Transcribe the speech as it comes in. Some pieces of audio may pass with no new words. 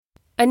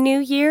A new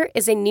year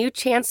is a new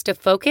chance to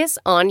focus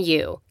on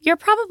you. You're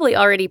probably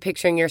already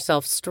picturing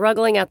yourself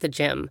struggling at the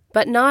gym,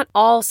 but not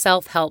all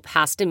self-help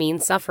has to mean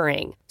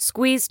suffering.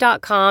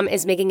 Squeeze.com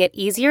is making it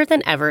easier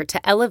than ever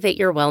to elevate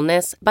your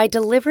wellness by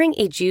delivering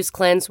a juice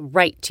cleanse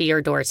right to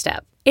your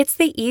doorstep. It's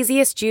the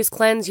easiest juice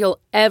cleanse you'll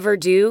ever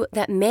do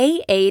that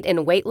may aid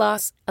in weight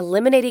loss,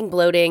 eliminating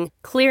bloating,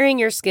 clearing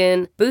your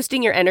skin,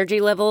 boosting your energy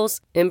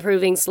levels,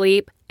 improving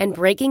sleep, and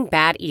breaking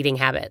bad eating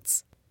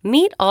habits.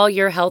 Meet all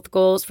your health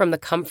goals from the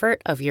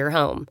comfort of your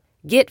home.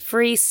 Get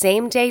free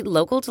same-day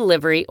local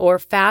delivery or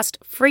fast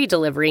free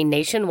delivery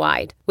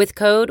nationwide with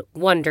code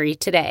WONDERY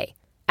today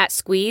at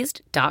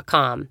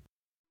squeezed.com.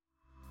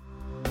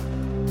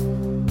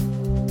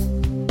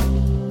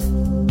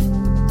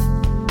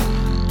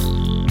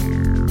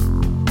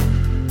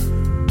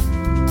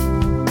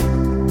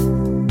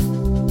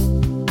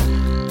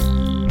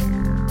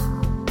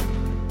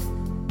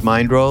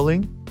 Mind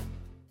rolling,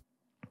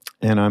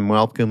 and I'm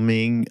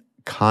welcoming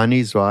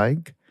Connie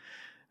Zweig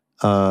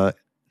to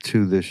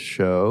the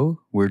show.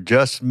 We're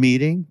just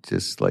meeting,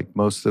 just like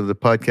most of the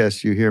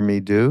podcasts you hear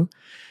me do.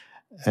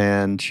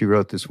 And she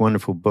wrote this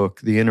wonderful book,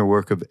 The Inner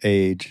Work of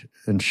Age,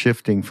 and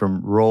shifting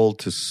from role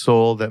to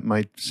soul. That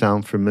might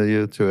sound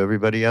familiar to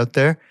everybody out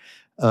there.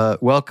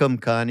 Welcome,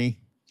 Connie.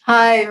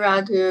 Hi,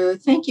 Raghu.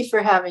 Thank you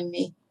for having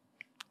me.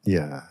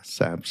 Yes,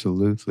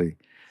 absolutely.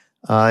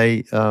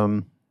 I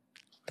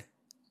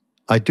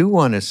do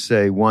want to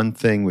say one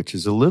thing, which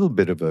is a little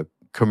bit of a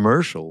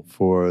commercial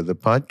for the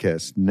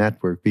podcast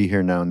network, Be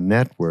Here Now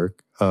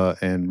Network,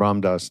 and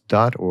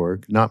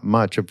ramdas.org. Not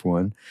much of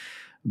one,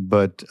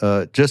 but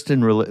just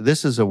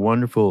this is a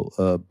wonderful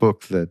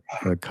book that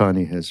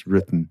Connie has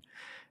written,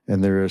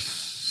 and there is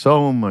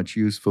so much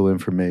useful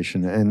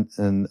information.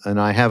 And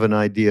I have an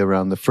idea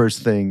around the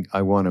first thing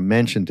I want to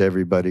mention to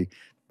everybody.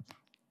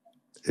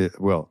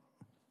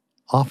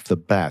 Off the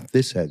bat,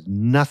 this has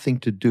nothing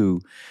to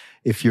do.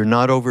 If you're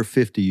not over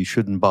 50, you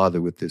shouldn't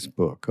bother with this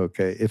book,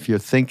 okay? If you're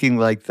thinking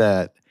like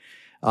that,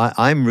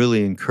 I'm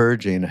really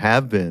encouraging,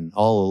 have been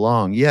all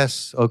along.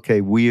 Yes, okay,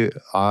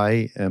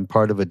 I am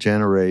part of a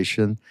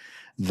generation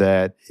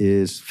that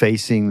is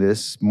facing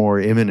this more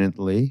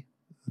imminently,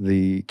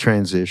 the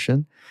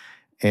transition,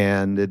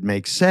 and it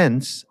makes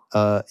sense.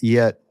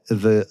 Yet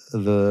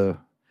the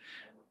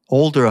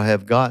older I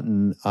have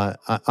gotten,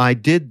 I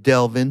did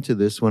delve into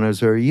this when I was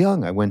very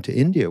young. I went to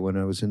India when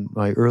I was in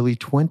my early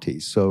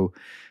 20s, so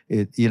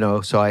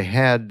I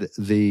had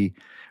the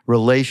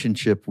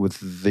relationship with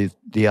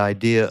the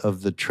idea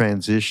of the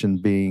transition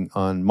being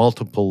on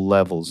multiple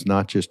levels,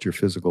 not just your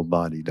physical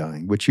body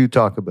dying, which you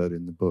talk about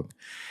in the book.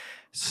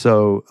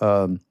 So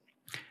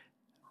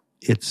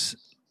it's,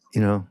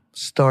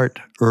 start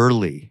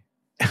early.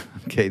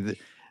 Okay.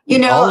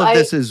 All of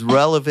this is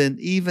relevant,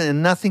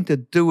 even nothing to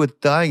do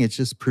with dying. It's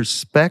just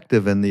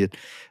perspective and the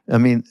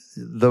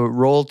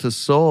role to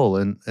soul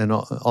and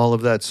all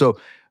of that. So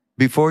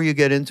before you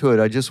get into it,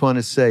 I just want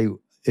to say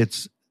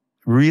it's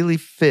really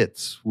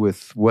fits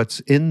with what's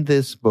in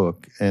this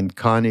book and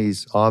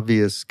Connie's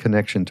obvious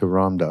connection to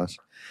Ram Dass,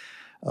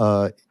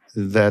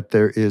 that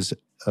there is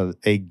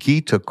a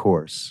Gita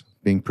course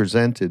being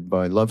presented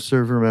by Love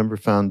Serve Remember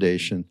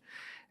Foundation,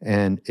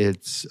 and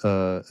it's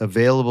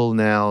available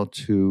now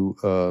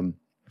to,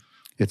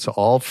 it's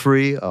all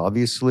free,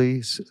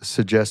 obviously,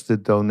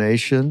 suggested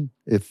donation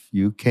if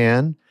you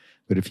can,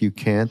 but if you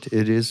can't,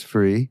 it is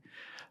free.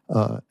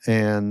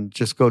 And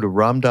just go to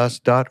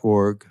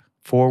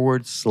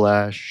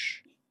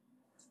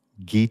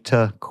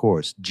ramdas.org/Gita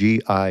course,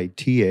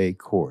 GITA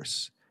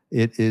course.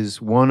 It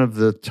is one of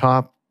the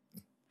top,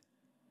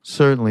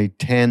 certainly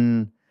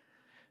 10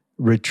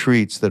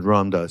 retreats that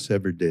Ram Dass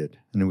ever did.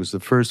 And it was the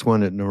first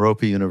one at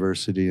Naropa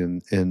University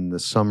in the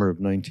summer of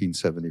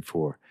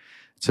 1974.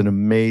 It's an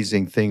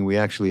amazing thing. We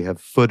actually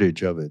have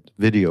footage of it,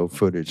 video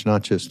footage,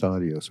 not just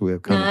audio. So we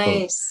have kind of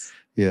both.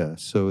 Yeah,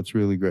 so it's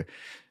really great.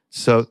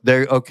 So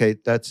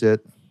that's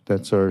it.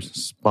 That's our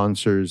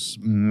sponsor's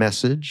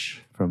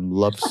message from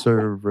Love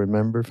Serve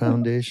Remember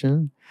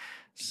Foundation.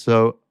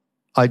 So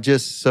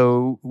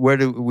where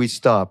do we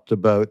stopped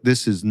about,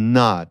 this is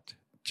not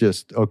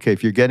just, okay,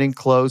 if you're getting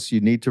close, you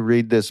need to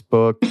read this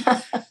book,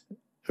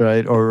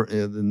 right? Or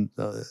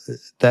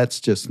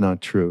that's just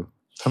not true.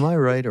 Am I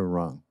right or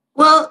wrong?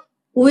 Well,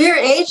 we're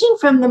aging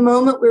from the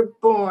moment we're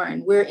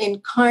born. We're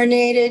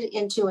incarnated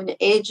into an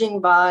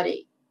aging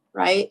body,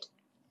 right?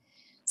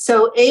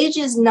 So age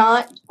is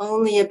not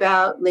only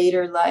about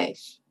later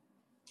life.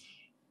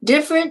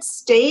 Different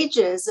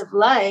stages of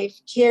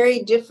life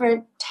carry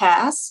different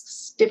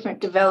tasks, different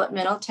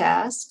developmental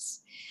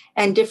tasks,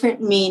 and different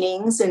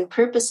meanings and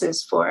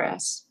purposes for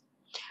us.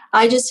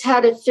 I just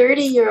had a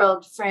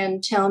 30-year-old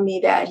friend tell me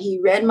that he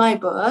read my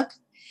book,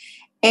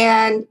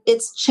 and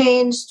it's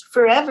changed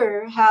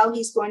forever how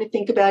he's going to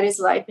think about his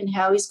life and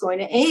how he's going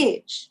to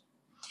age.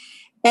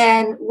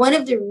 And one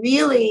of the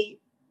really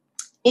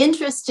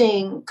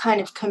interesting, kind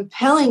of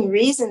compelling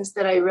reasons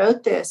that I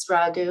wrote this,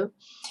 Raghu,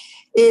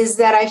 is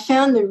that I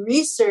found the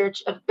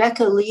research of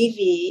Becca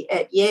Levy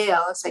at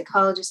Yale, a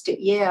psychologist at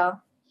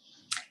Yale,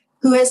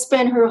 who has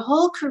spent her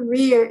whole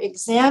career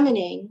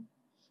examining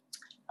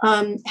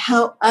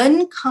how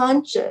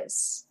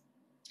unconscious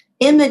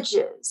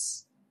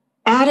images,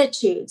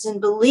 attitudes, and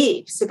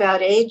beliefs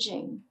about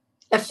aging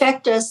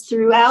affect us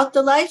throughout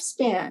the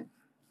lifespan.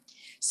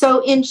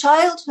 So in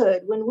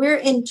childhood, when we're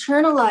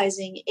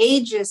internalizing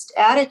ageist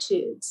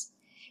attitudes,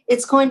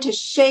 it's going to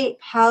shape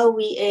how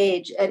we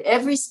age at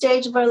every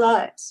stage of our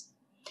lives.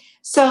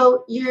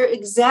 So you're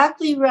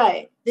exactly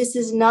right. This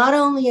is not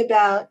only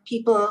about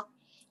people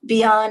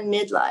beyond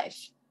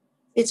midlife.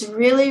 It's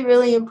really,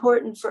 really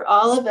important for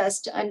all of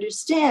us to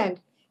understand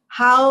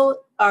how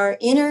our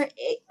inner,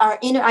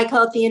 I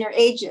call it the inner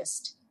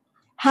ageist,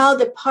 how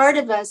the part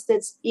of us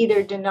that's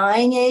either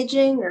denying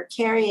aging or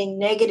carrying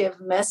negative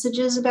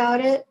messages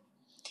about it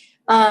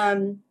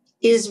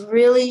is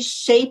really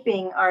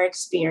shaping our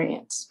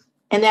experience.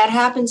 And that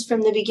happens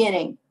from the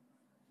beginning.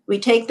 We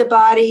take the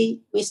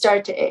body, we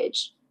start to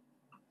age.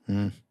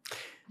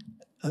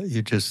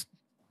 You're just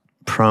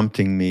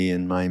prompting me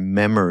in my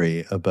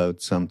memory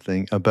about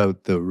something,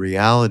 about the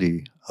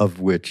reality of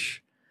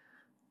which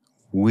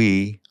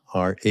we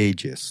are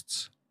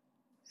ageists.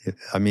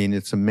 I mean,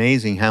 it's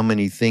amazing how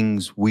many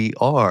things we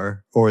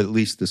are, or at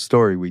least the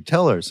story we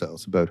tell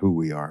ourselves about who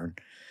we are.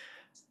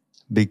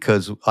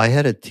 Because I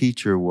had a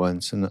teacher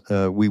once, and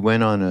we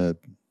went on a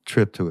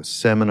trip to a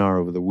seminar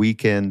over the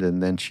weekend,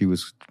 and then she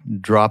was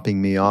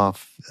dropping me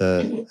off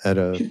at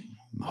a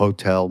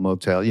hotel,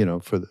 motel,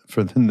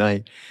 for the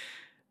night.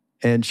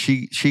 And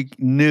she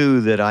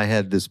knew that I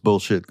had this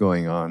bullshit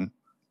going on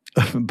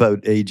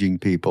about aging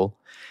people,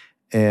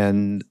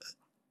 and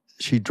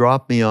she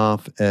dropped me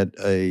off at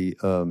a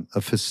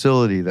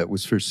facility that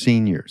was for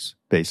seniors,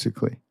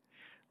 basically.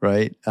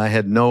 Right? I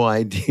had no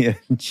idea.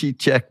 She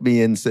checked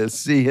me and said,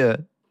 "See ya."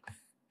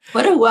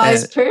 What a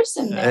wise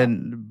person.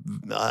 And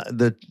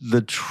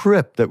the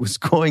trip that was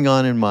going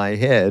on in my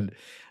head,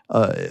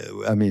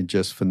 I mean,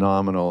 just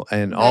phenomenal.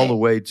 And all the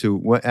way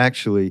to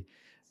actually,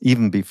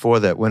 even before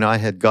that, when I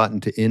had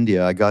gotten to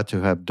India, I got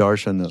to have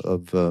darshan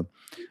of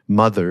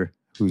Mother,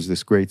 who's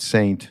this great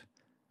saint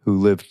who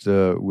lived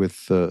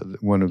with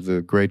one of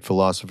the great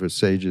philosopher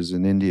sages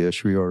in India,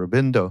 Sri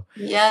Aurobindo.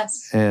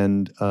 Yes.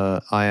 And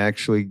I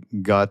actually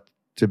got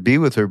to be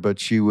with her, but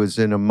she was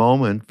in a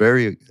moment,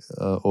 very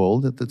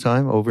old at the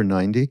time, over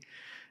 90,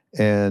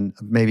 and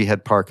maybe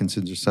had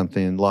Parkinson's or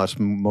something and lost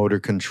motor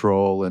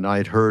control. And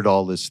I'd heard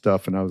all this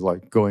stuff, and I was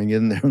like going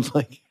in there,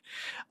 like,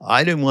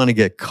 I didn't want to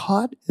get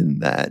caught in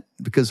that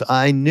because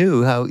I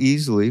knew how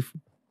easily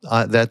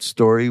that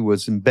story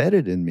was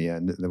embedded in me,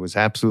 and there was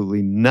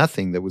absolutely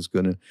nothing that was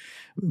going to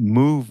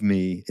move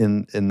me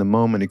in the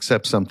moment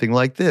except something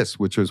like this,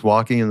 which was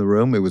walking in the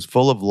room. It was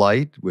full of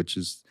light, which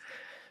is,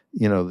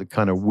 the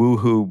kind of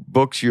woohoo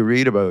books you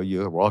read about.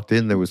 You walked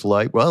in, there was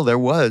light. Well, there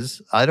was.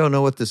 I don't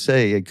know what to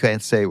say. I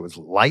can't say it was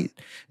light,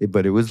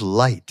 but it was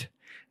light.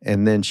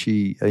 And then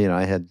she,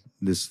 I had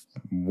this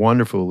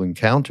wonderful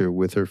encounter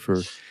with her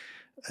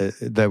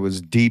that was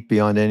deep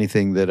beyond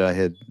anything that I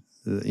had,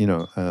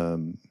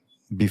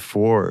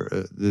 before.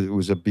 It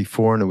was a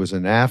before and it was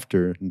an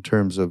after in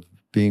terms of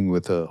being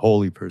with a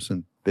holy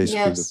person, basically.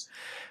 Yes.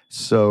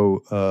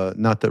 So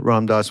not that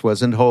Ram Dass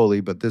wasn't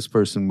holy, but this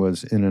person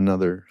was in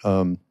another,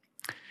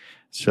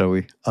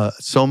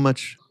 so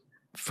much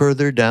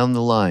further down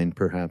the line,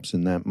 perhaps,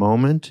 in that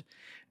moment.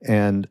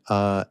 And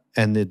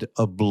it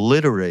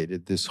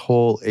obliterated this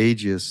whole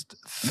ageist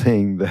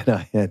thing that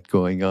I had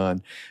going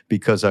on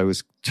because I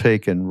was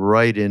taken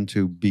right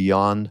into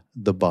beyond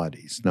the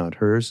bodies, not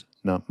hers,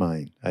 not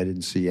mine. I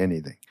didn't see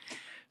anything.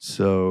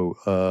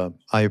 So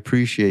I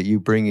appreciate you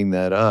bringing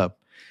that up.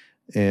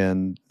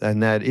 And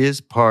that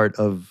is part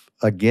of,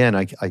 again,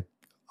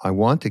 I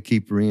want to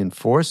keep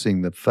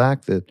reinforcing the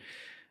fact that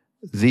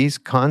these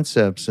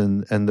concepts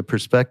and the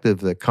perspective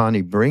that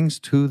Connie brings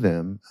to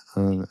them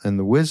and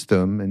the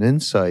wisdom and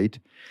insight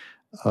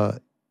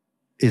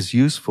is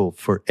useful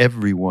for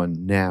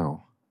everyone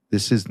now.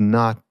 This is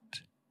not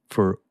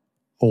for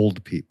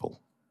old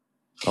people,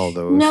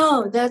 although...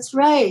 No, that's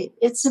right.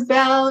 It's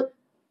about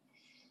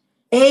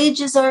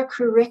age is our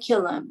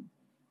curriculum.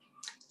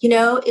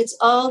 It's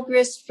all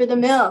grist for the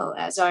mill,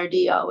 as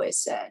R.D. always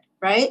said,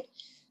 right?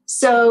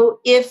 So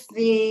if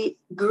the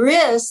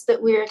grist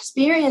that we're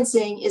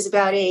experiencing is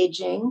about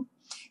aging,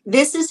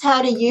 this is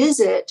how to use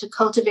it to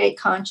cultivate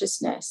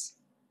consciousness.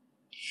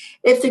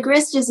 If the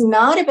grist is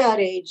not about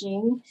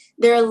aging,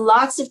 there are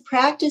lots of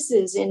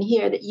practices in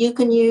here that you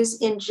can use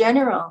in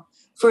general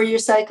for your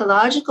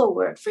psychological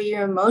work, for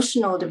your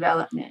emotional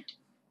development.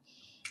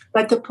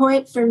 But the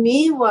point for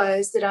me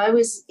was that I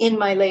was in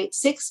my late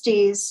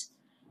 60s.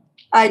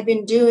 I'd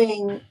been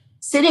doing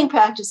sitting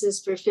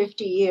practices for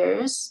 50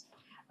 years.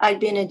 I'd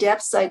been a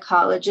depth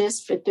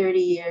psychologist for 30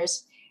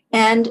 years,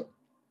 and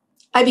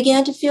I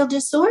began to feel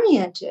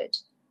disoriented.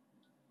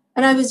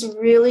 And I was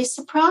really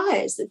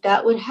surprised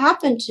that would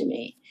happen to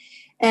me.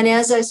 And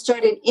as I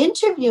started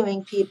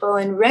interviewing people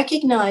and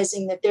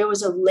recognizing that there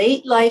was a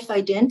late life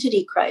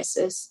identity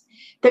crisis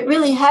that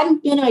really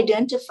hadn't been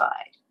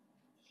identified,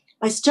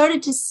 I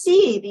started to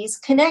see these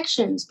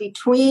connections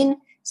between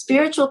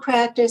spiritual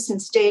practice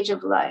and stage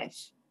of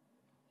life,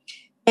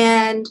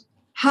 and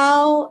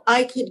how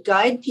I could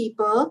guide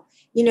people.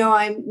 You know,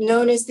 I'm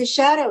known as the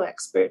shadow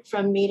expert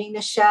from Meeting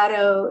the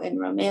Shadow and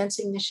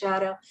Romancing the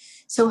Shadow.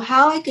 So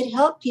how I could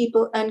help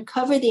people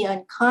uncover the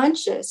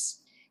unconscious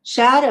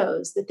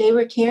shadows that they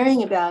were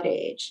carrying about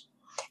age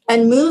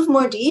and move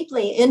more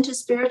deeply into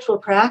spiritual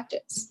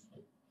practice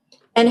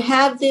and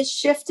have this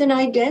shift in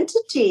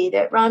identity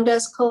that Ram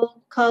Dass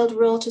called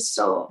role to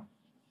soul.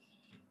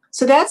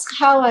 So that's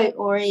how I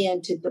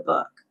oriented the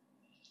book.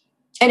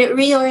 And it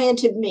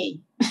reoriented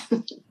me.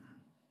 I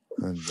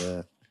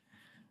bet.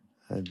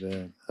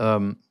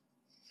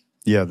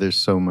 Yeah, there's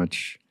so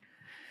much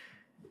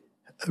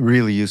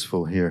really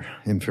useful here,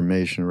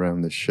 information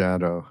around the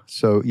shadow.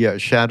 So yeah,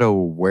 shadow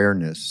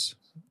awareness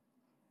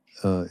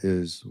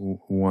is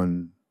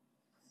one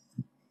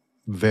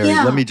very,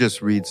 let me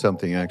just read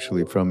something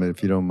actually from it,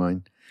 if you don't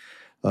mind.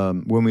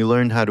 When we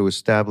learn how to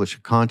establish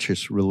a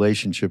conscious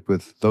relationship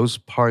with those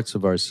parts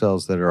of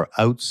ourselves that are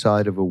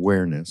outside of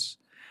awareness,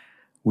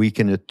 we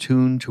can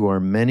attune to our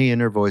many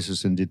inner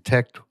voices and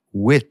detect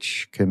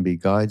which can be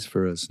guides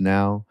for us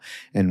now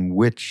and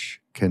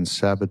which can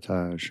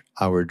sabotage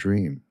our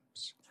dreams.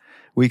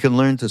 We can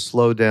learn to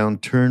slow down,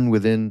 turn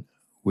within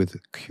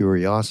with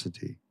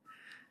curiosity.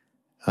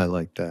 I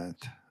like that.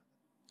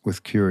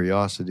 With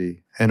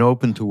curiosity and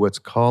open to what's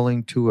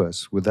calling to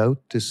us without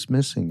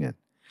dismissing it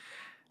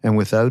and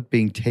without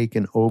being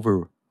taken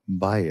over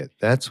by it.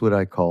 That's what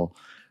I call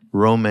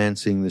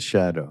romancing the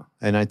shadow.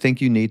 And I think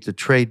you need to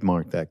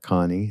trademark that,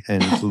 Connie,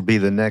 and it'll be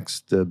the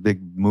next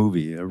big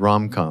movie, a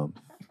rom-com.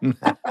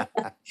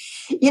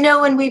 You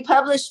know, when we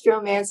published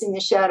Romancing the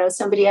Shadow,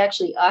 somebody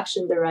actually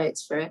auctioned the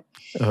rights for it.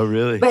 Oh,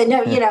 really? But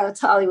no, you know,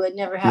 it's Hollywood,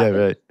 never happened.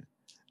 Yeah, right.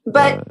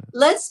 But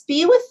let's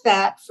be with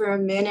that for a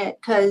minute,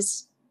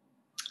 because,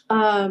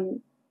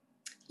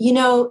 you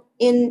know,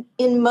 in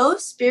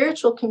most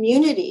spiritual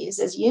communities,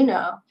 as you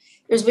know,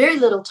 there's very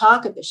little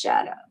talk of the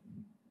shadow.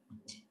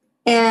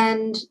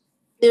 And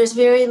there's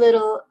very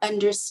little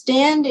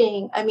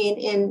understanding. I mean,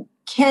 in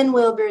Ken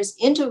Wilber's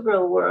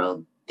Integral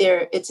World,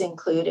 there it's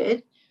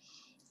included.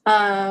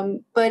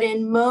 But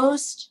in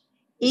most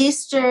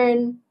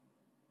Eastern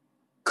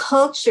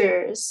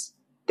cultures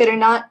that are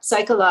not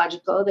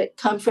psychological, that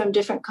come from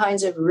different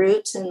kinds of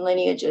roots and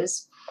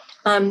lineages,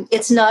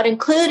 it's not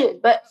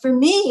included. But for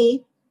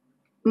me,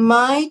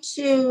 my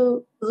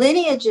two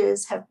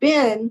lineages have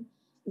been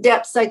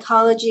depth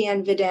psychology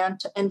and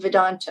Vedanta.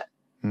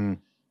 Mm.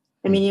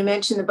 I mean, you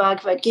mentioned the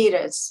Bhagavad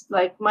Gita. It's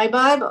like my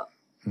Bible.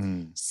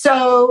 Mm.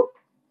 So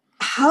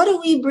how do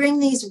we bring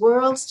these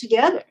worlds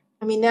together?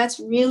 I mean, that's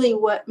really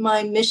what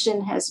my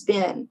mission has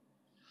been.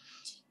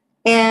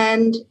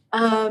 And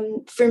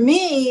for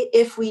me,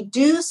 if we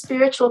do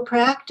spiritual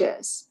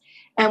practice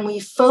and we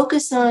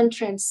focus on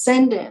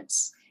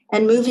transcendence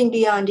and moving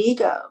beyond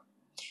ego,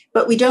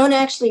 but we don't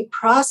actually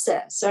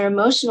process our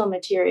emotional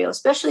material,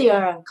 especially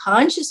our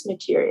unconscious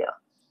material,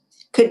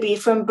 could be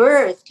from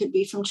birth, could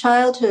be from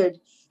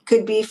childhood,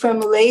 could be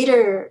from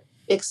later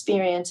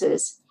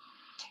experiences,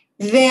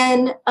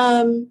 then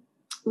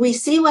we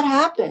see what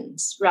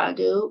happens,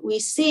 Raghu. We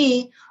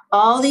see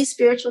all these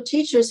spiritual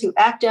teachers who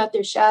act out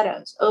their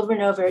shadows over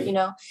and over. You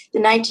know, the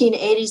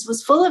 1980s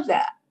was full of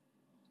that,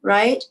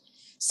 right?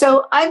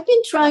 So I've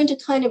been trying to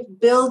kind of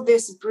build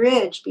this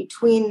bridge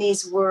between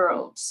these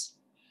worlds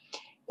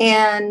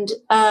and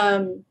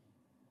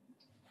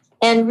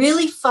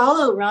really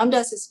follow Ram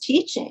Dass's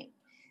teaching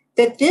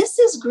that this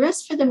is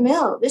grist for the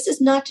mill. This is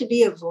not to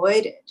be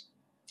avoided.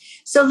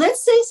 So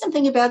let's say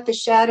something about the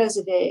shadows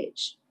of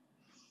age.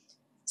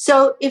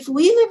 So if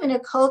we live in a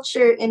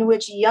culture in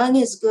which young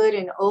is good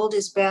and old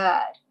is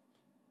bad,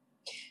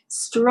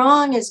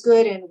 strong is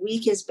good and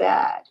weak is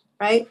bad,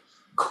 right?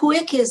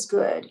 Quick is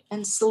good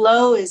and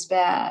slow is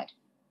bad.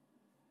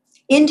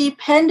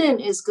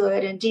 Independent is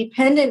good and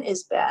dependent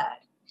is bad.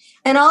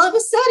 And all of a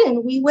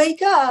sudden we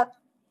wake up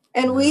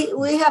and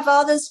we have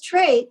all those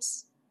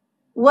traits.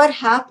 What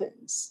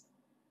happens?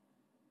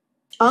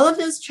 All of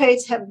those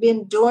traits have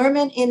been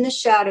dormant in the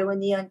shadow, in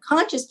the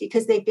unconscious,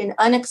 because they've been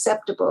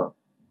unacceptable.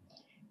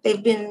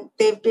 They've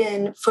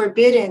been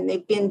forbidden.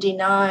 They've been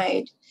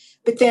denied.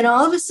 But then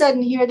all of a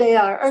sudden, here they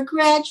are, or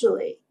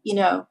gradually, you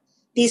know,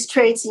 these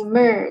traits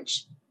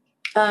emerge.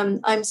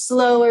 I'm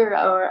slower,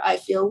 or I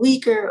feel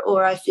weaker,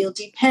 or I feel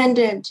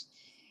dependent.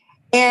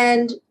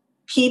 And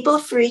people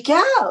freak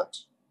out,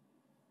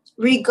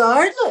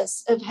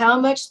 regardless of how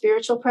much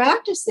spiritual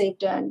practice they've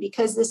done,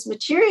 because this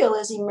material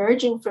is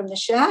emerging from the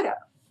shadow.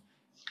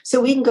 So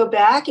we can go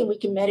back and we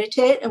can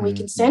meditate and we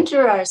can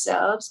center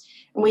ourselves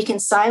and we can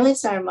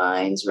silence our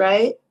minds,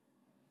 right?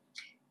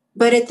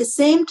 But at the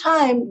same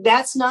time,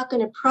 that's not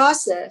going to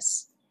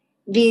process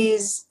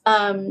these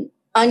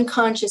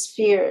unconscious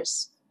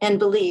fears and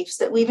beliefs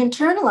that we've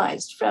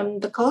internalized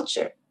from the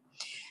culture.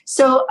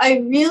 So I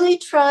really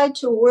tried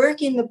to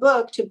work in the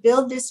book to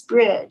build this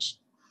bridge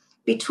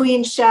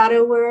between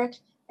shadow work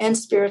and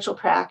spiritual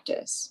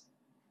practice.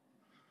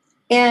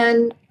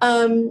 And, you know, the 1980s was full of that. You know, the 1980s was full of that. So I'm trying to build this bridge between shadow work and spiritual practice. And really follow Ram Dass's teaching that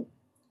this is grist for the mill. This is not to be avoided. So let's say something about the shadows of age. So if we live in a culture in which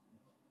young is good and old is bad, strong is good and weak is bad. Independent is good and dependent is bad. And all of a sudden we wake up and we have all those traits. What happens? All of those traits have been dormant in the shadow, in the unconscious, because they've been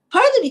unacceptable.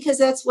 partly because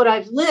that's what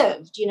I've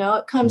lived.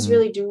 It comes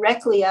really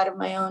directly out of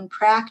my own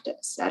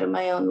practice, out of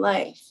my own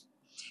life.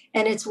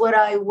 And it's what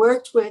I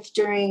worked with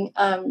during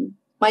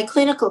my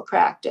clinical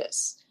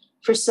practice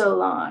for so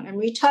long. I'm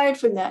retired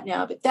from that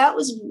now, but that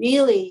was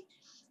really,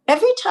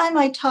 every time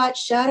I taught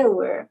shadow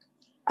work,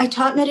 I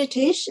taught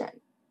meditation.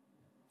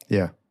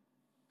 Yeah.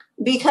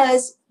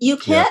 Because you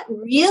can't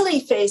really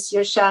face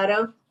your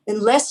shadow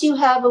unless you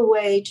have a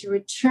way to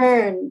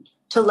return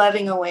to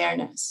loving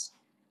awareness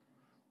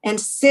and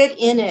sit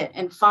in it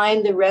and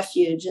find the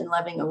refuge in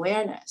loving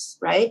awareness,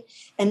 right?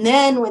 And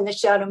then when the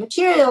shadow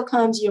material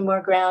comes, you're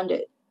more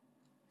grounded.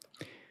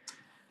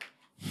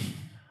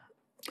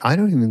 I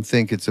don't even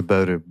think it's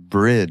about a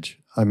bridge.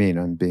 I mean,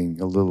 I'm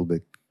being a little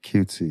bit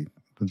cutesy,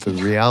 but the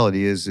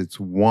reality is it's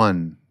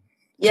one.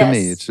 Yes. To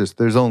me, it's just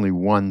there's only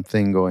one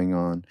thing going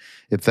on.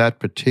 If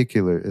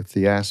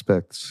the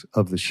aspects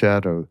of the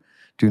shadow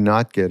do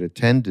not get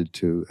attended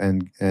to,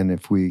 and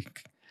if we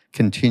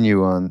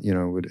continue on,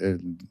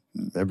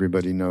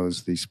 everybody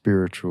knows the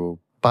spiritual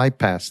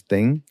bypass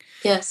thing.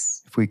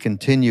 Yes. If we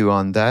continue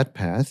on that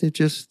path, it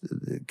just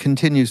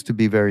continues to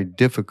be very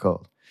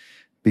difficult,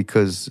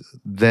 because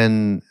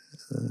then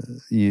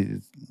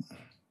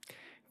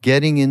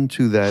getting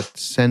into that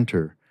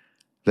center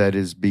that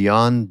is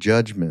beyond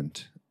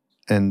judgment,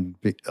 and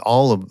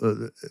all of,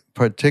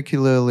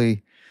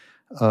 particularly,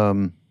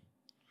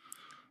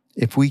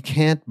 if we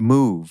can't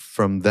move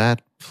from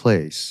that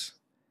place,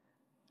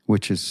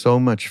 which is so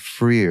much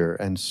freer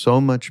and so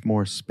much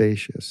more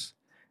spacious,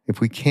 if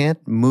we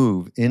can't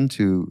move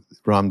into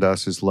Ram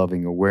Dass's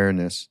loving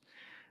awareness,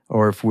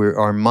 or if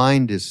our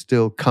mind is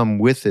still come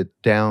with it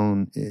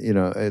down,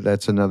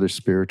 that's another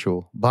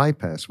spiritual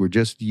bypass. We're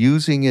just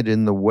using it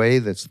in the way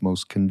that's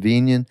most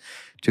convenient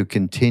to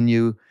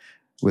continue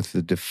with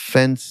the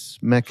defense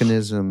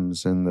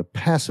mechanisms and the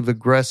passive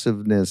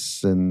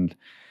aggressiveness and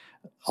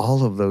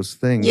all of those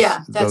things,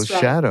 those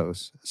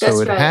shadows.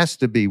 So it has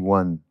to be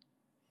one.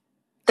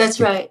 That's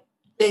right.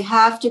 They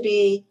have to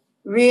be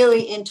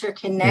really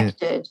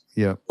interconnected,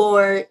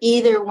 or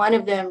either one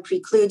of them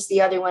precludes the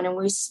other one, and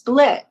we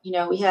split.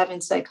 We have in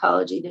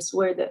psychology this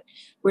word that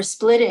we're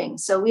splitting.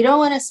 So we don't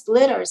want to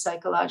split our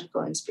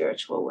psychological and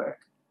spiritual work.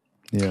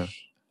 Yeah.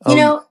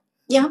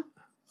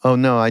 Oh,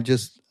 no,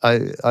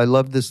 I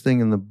love this thing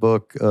in the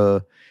book.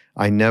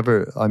 I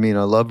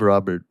love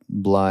Robert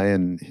Bly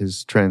and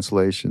his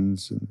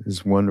translations and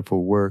his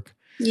wonderful work.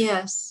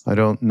 Yes. I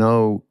don't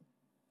know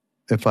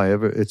if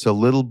it's a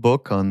little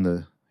book on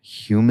the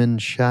human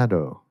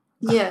shadow.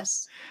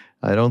 Yes.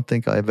 I don't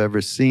think I've ever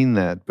seen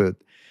that, but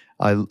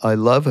I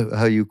love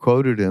how you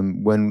quoted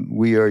him. When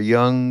we are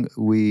young,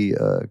 we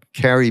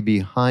carry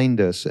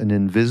behind us an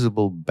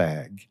invisible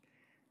bag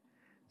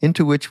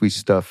into which we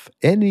stuff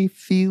any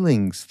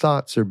feelings,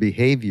 thoughts, or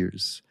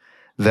behaviors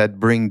that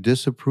bring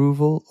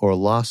disapproval or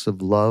loss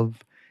of love,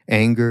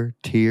 anger,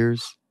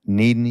 tears,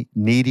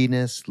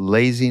 neediness,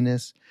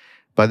 laziness.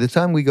 By the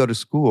time we go to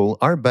school,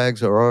 our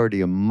bags are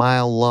already a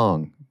mile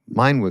long.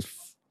 Mine was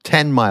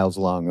 10 miles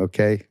long,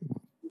 okay?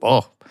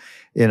 Oh,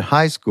 in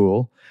high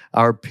school,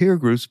 our peer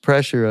groups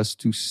pressure us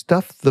to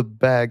stuff the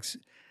bags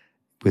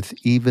with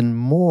even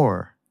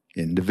more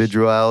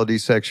individuality,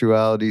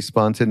 sexuality,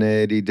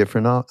 spontaneity,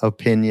 different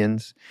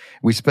opinions.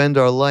 We spend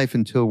our life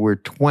until we're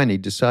 20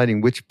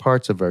 deciding which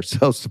parts of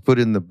ourselves to put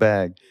in the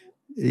bag.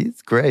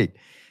 It's great.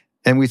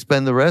 And we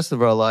spend the rest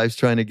of our lives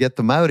trying to get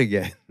them out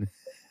again.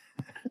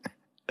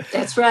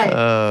 That's right.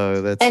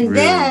 Oh, that's and really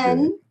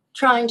then good.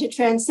 Trying to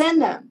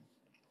transcend them.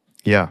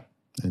 Yeah,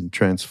 and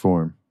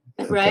transform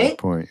at that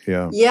point.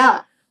 Yeah.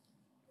 Yeah.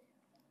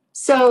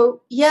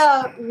 So,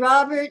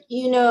 Robert,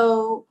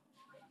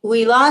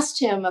 we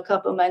lost him a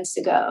couple months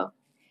ago,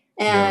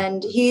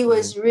 and he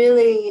was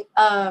really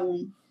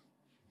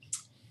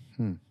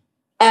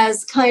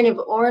as kind of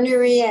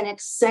ornery and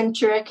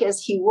eccentric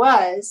as he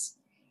was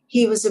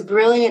a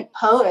brilliant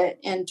poet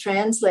and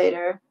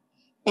translator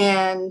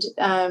and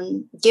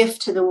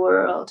gift to the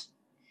world.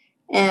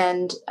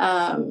 And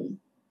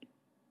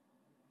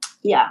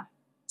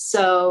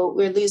so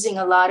we're losing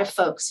a lot of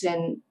folks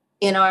in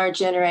our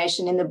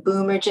generation, in the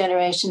boomer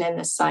generation and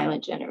the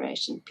silent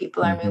generation.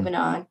 People are moving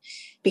on,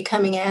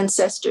 becoming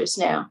ancestors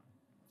now.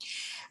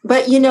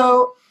 But,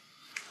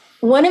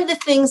 one of the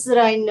things that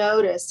I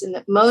noticed and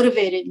that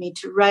motivated me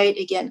to write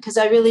again, because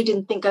I really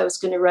didn't think I was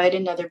going to write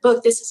another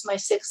book. This is my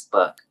 6th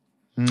book.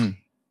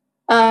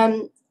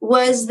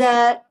 Was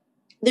that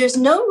there's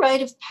no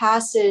rite of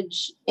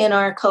passage in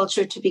our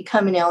culture to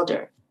become an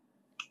elder.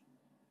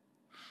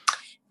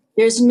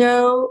 There's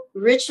no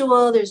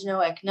ritual. There's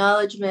no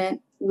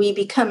acknowledgement. We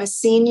become a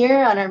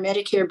senior on our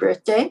Medicare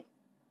birthday.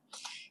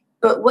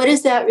 But what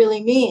does that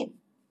really mean?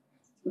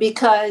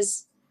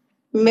 Because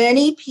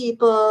many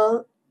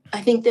people,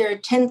 I think there are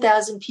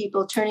 10,000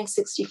 people turning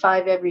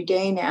 65 every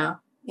day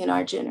now in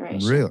our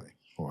generation. Really?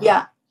 Wow.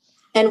 Yeah.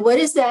 And what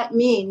does that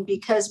mean?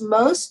 Because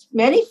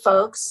many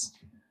folks,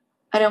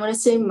 I don't want to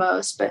say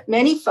most, but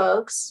many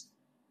folks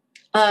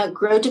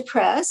grow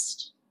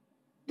depressed.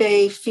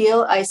 They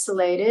feel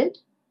isolated.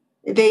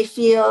 They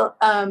feel,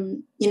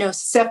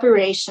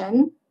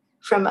 separation.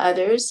 from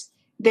others.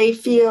 They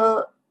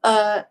feel,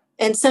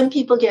 and some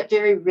people get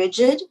very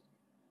rigid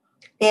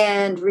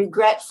and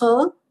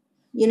regretful,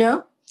 you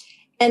know?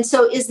 And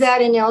so is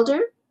that an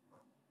elder?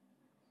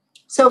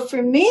 So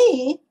for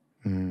me,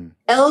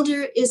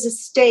 elder is a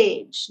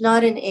stage,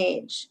 not an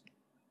age.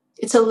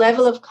 It's a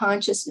level of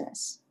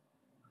consciousness.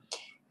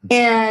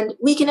 And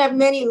we can have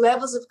many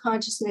levels of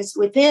consciousness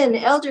within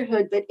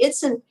elderhood, but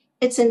it's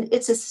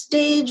a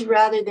stage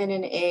rather than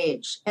an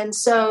age. And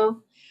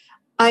so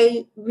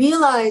I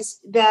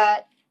realized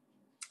that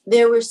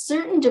there were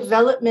certain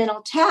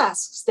developmental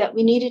tasks that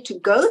we needed to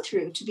go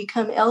through to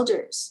become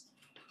elders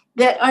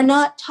that are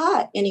not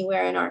taught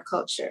anywhere in our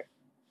culture.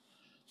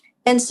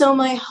 And so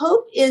my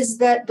hope is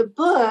that the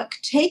book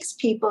takes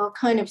people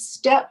kind of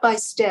step by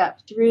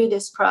step through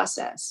this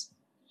process,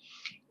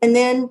 and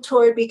then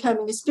toward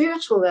becoming a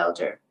spiritual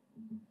elder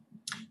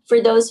for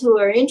those who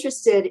are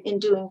interested in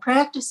doing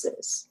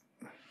practices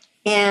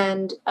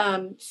and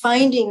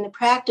finding the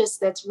practice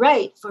that's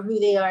right for who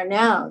they are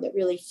now, that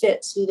really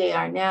fits who they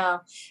are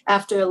now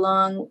after a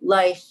long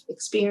life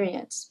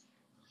experience.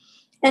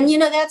 And, you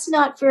know, that's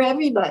not for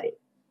everybody,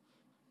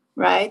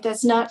 right?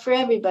 That's not for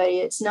everybody.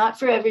 It's not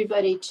for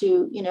everybody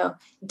to, you know,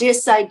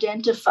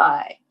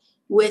 disidentify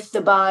with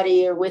the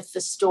body or with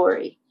the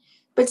story.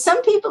 But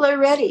some people are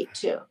ready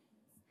to.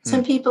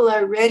 Some people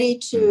are ready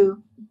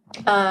to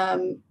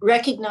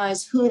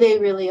recognize who they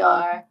really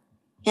are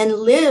and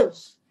live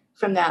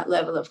from that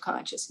level of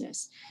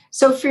consciousness.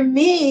 So for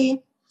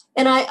me,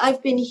 and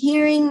I've been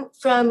hearing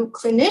from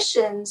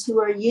clinicians who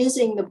are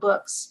using the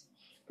books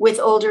with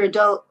older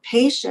adult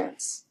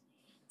patients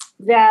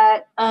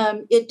that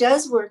it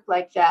does work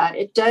like that.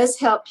 It does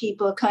help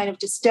people kind of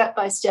to step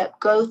by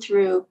step go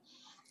through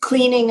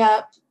cleaning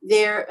up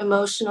their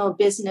emotional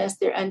business,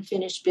 their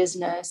unfinished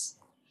business,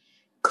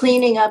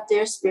 cleaning up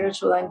their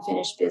spiritual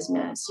unfinished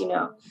business, you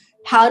know,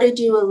 how to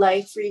do a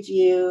life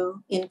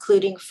review,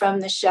 including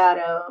from the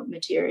shadow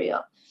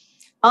material.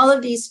 All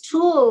of these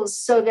tools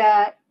so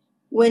that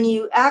when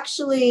you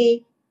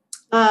actually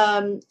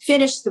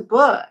finish the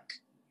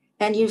book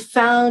and you've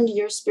found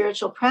your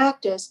spiritual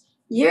practice,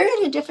 you're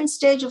in a different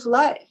stage of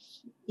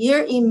life.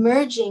 You're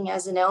emerging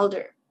as an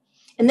elder.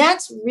 And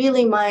that's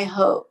really my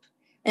hope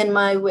and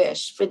my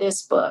wish for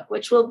this book,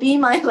 which will be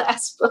my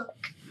last book.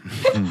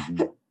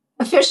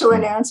 Official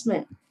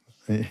announcement.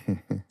 You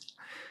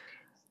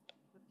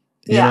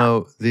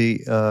know,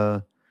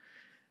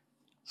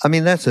 I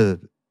mean, that's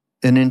an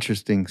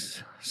interesting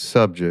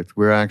subject.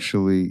 We're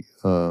actually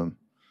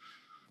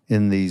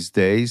in these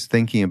days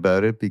thinking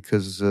about it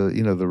because,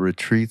 you know, the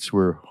retreats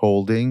we're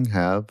holding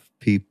have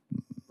people,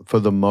 for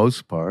the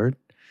most part,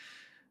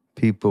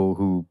 people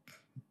who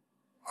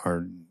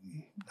have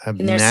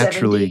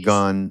naturally 70s.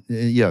 Gone.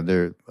 Yeah,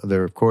 they're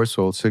of course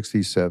old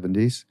 60s,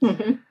 70s.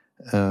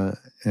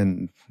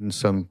 And in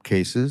some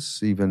cases,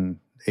 even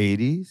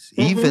 80s,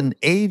 even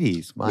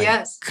 80s.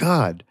 My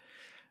God.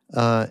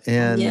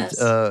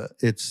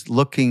 It's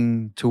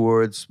looking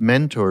towards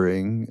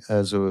mentoring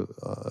as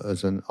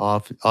an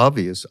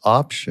obvious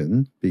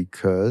option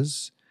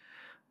because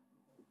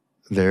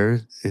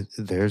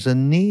there's a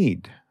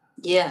need.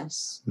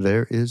 Yes.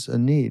 There is a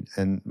need,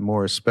 and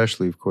more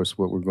especially, of course,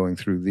 what we're going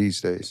through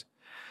these days.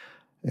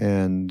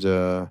 And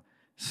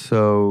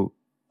so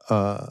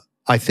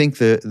I think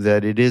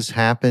that it is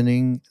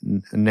happening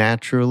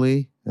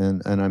naturally,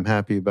 and I'm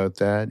happy about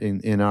that.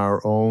 In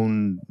our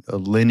own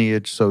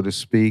lineage, so to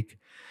speak,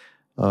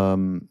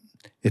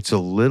 it's a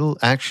little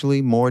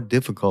actually more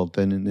difficult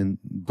than in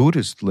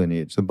Buddhist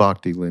lineage, the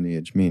Bhakti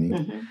lineage,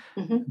 meaning,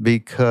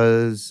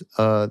 because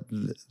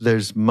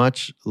there's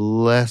much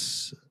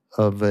less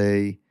of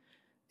a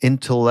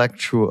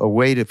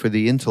way for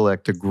the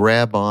intellect to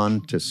grab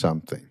on to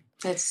something.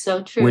 That's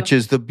so true. Which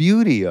is the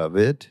beauty of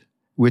it,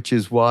 which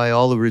is why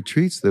all the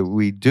retreats that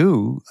we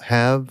do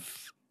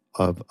have,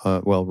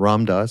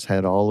 Ram Dass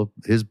had all of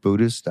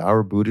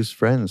our Buddhist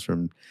friends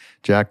from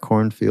Jack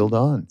Kornfield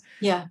on.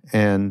 Yeah.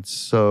 And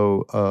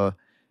so,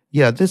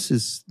 this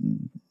is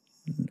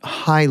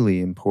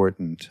highly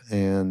important,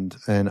 and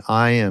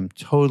I am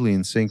totally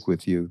in sync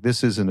with you.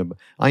 This isn't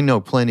I know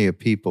plenty of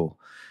people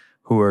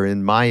who are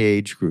in my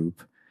age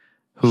group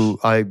who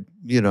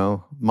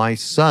my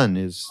son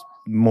is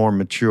more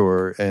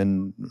mature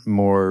and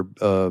more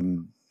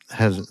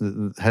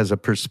has a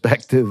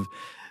perspective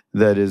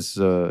that is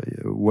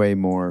way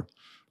more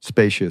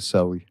spacious,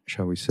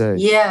 shall we say?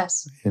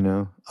 Yes. You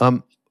know,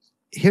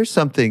 here's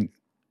something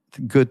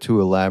good to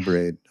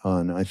elaborate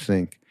on. I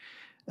think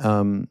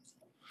you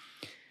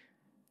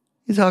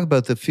talk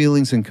about the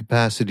feelings and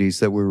capacities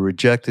that were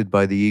rejected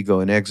by the ego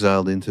and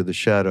exiled into the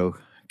shadow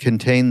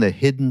contain the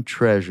hidden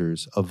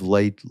treasures of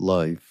late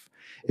life.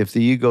 If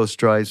the ego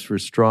strives for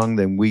strong,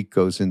 then weak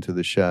goes into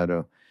the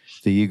shadow.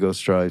 If the ego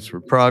strives for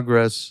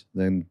progress,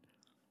 then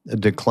a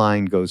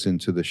decline goes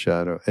into the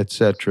shadow, et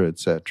cetera, et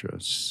cetera.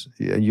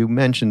 You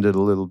mentioned it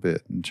a little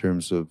bit in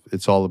terms of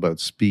it's all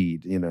about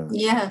speed,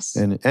 Yes.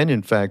 And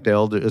in fact,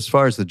 as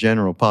far as the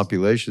general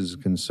population is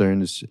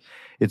concerned,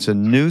 it's a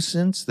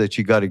nuisance that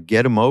you got to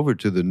get them over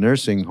to the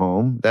nursing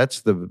home.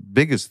 That's the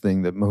biggest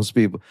thing that most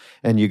people,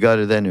 and you got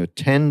to then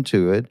attend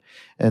to it,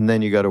 and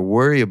then you got to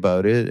worry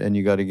about it, and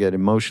you got to get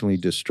emotionally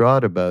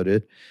distraught about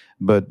it.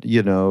 But,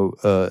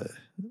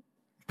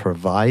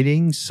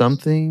 providing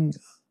something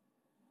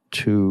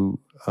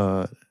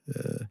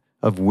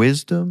of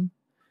wisdom,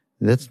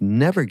 that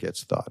never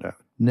gets thought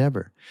out,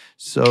 never.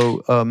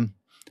 So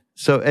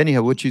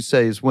anyhow, what you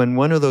say is when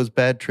one of those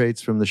bad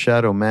traits from the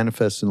shadow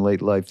manifests in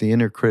late life, the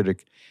inner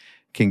critic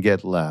can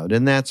get loud.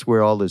 And that's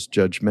where all this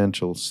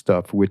judgmental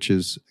stuff, which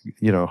is,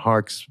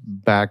 harks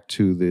back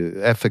to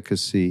the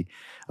efficacy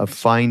of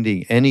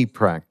finding any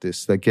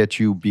practice that gets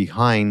you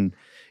behind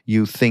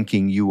you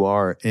thinking you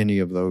are any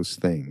of those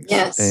things.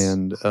 Yes.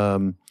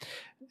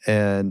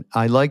 And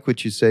I like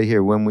what you say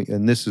here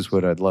and this is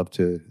what I'd love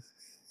to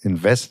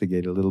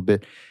investigate a little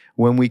bit,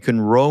 when we can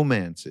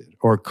romance it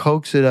or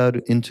coax it out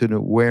into an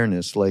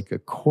awareness like a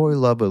coy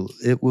lover,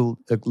 it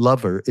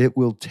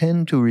will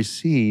tend to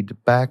recede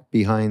back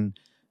behind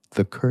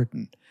the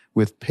curtain.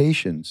 With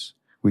patience,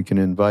 we can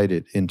invite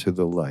it into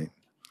the light.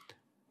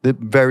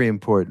 Very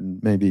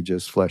important. Maybe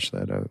just flesh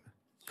that out,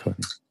 Connie.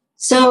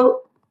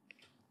 So,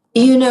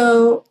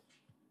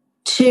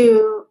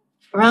 to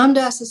Ram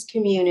Dass's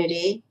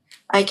community,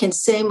 I can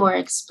say more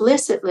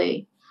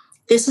explicitly,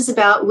 this is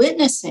about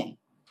witnessing.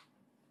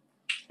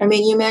 I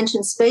mean, you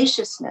mentioned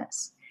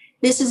spaciousness.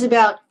 This is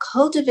about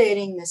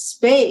cultivating the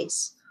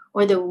space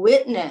or the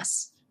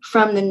witness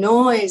from the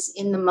noise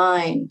in the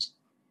mind.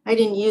 I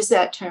didn't use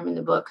that term in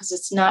the book because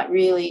it's not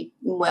really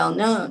well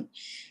known.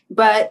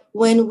 But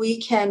when we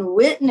can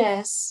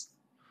witness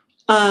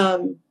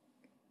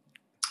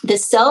the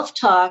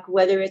self-talk,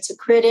 whether it's a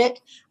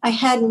critic, I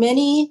had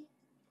many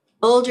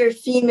older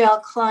female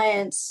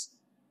clients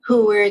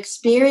who were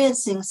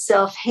experiencing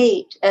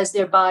self-hate as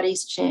their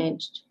bodies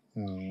changed,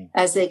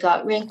 as they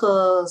got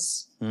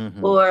wrinkles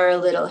or a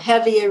little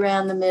heavy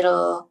around the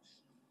middle,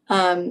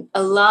 a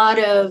lot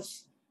of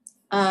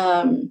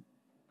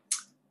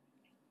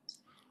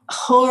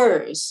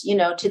horrors,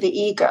 to the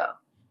ego.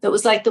 That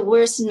was like the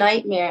worst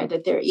nightmare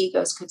that their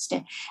egos could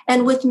stand.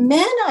 And with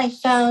men, I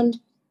found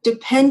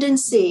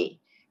dependency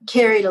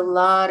carried a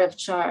lot of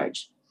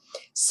charge.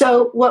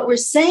 So what we're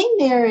saying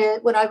there,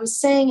 what I was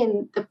saying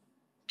in the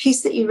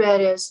piece that you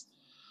read is,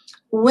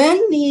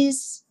 when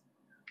these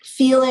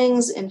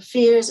feelings and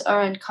fears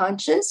are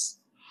unconscious,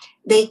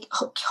 they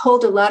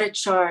hold a lot of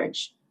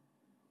charge.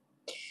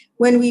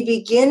 When we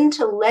begin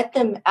to let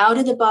them out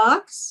of the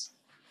box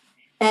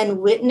and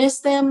witness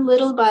them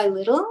little by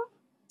little,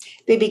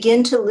 they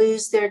begin to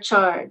lose their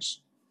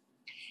charge.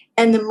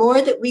 And the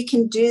more that we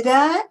can do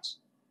that,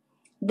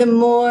 the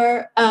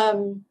more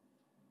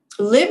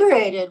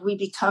liberated we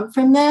become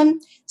from them,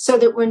 so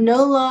that we're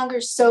no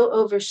longer so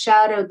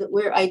overshadowed that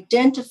we're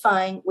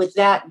identifying with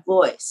that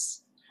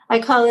voice. I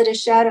call it a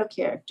shadow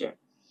character.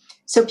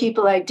 So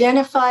people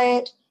identify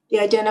it. They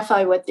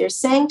identify what they're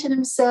saying to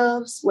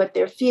themselves, what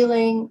they're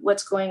feeling,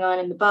 what's going on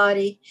in the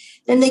body.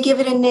 Then they give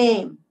it a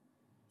name.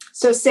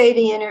 So say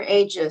the inner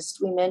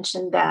ageist, we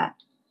mentioned that.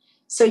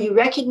 So you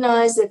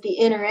recognize that the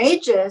inner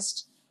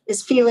ageist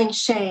is feeling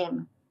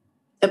shame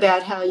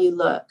about how you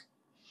look.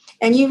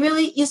 And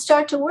you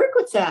start to work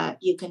with that.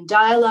 You can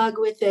dialogue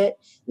with it.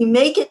 You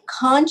make it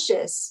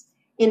conscious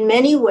in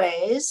many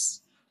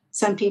ways.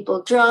 Some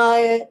people draw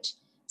it.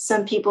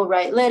 Some people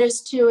write letters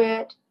to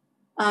it.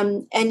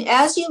 And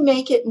as you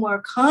make it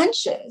more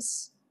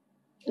conscious,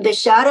 the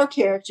shadow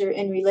character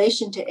in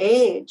relation to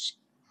age,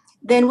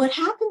 then what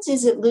happens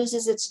is it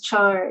loses its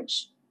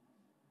charge.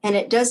 And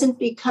it doesn't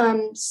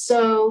become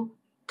so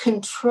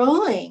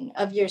controlling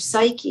of your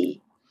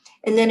psyche.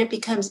 And then it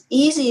becomes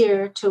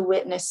easier to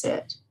witness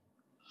it.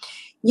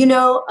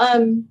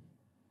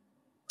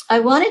 I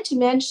wanted to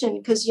mention,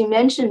 because you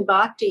mentioned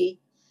bhakti,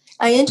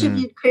 I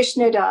interviewed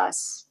Krishna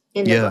Das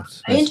in the book.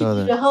 I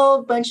interviewed a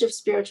whole bunch of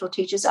spiritual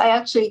teachers. I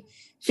actually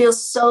feel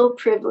so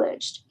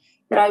privileged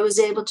that I was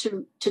able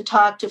to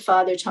talk to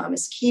Father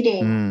Thomas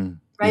Keating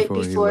right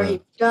before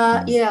he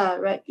died. Yeah,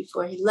 right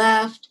before he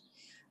left.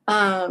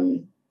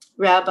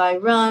 Rabbi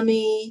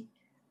Rami,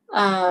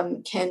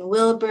 Ken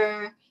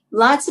Wilber,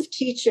 lots of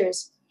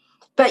teachers.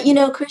 But,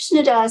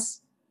 Krishna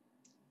Das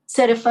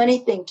said a funny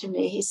thing to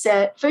me. He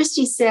said,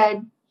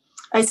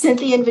 I sent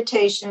the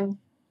invitation.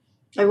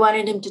 I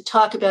wanted him to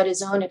talk about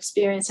his own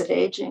experience of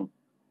aging.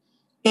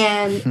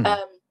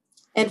 And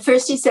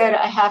first he said,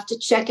 I have to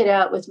check it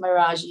out with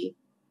Maharaji.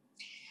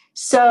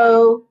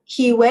 So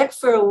he went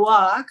for a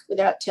walk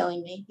without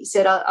telling me. He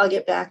said, I'll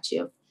get back to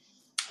you.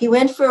 He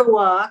went for a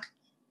walk.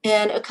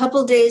 And a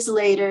couple days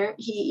later,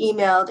 he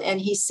emailed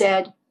and he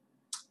said,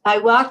 I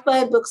walked by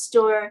a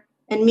bookstore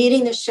and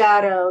Meeting the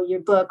Shadow, your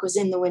book, was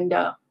in the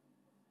window.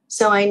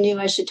 So I knew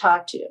I should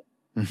talk to you.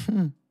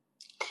 Mm-hmm.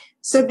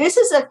 So this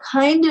is a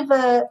kind of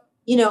a,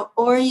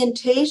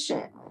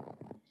 orientation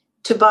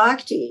to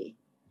bhakti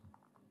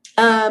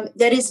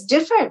that is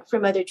different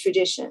from other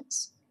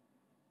traditions,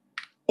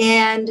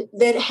 and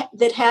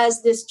that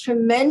has this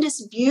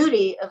tremendous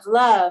beauty of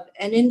love,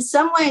 and in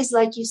some ways,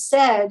 like you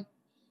said,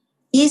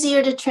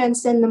 easier to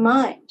transcend the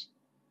mind,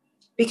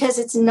 because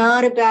it's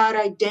not about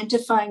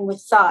identifying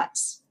with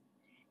thoughts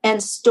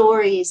and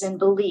stories and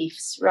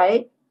beliefs,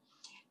 right?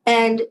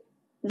 And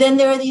then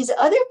there are these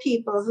other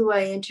people who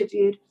I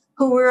interviewed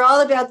who were all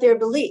about their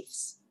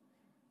beliefs,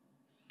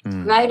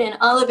 right? And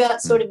all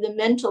about sort of the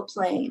mental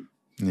plane.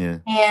 Yeah.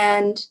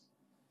 And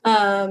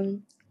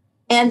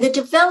the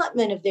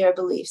development of their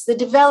beliefs, the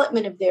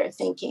development of their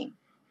thinking,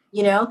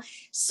 you know?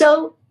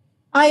 So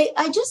I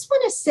just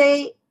want to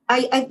say,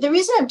 the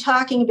reason I'm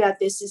talking about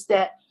this is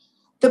that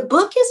the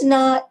book is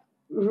not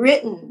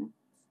written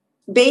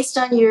based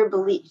on your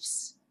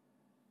beliefs.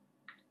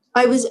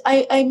 I was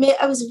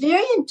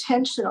very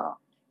intentional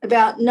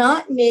about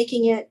not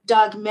making it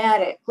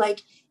dogmatic.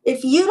 Like,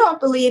 if you don't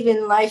believe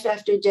in life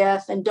after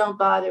death, then don't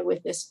bother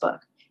with this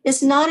book.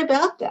 It's not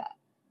about that.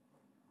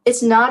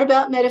 It's not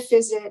about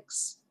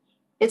metaphysics.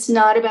 It's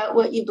not about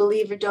what you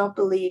believe or don't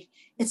believe.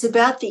 It's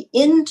about the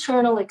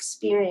internal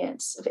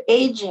experience of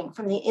aging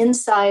from the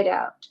inside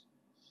out,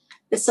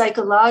 the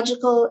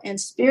psychological and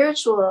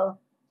spiritual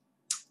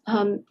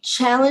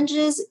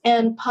challenges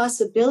and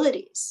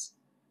possibilities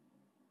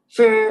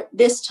for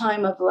this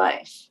time of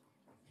life.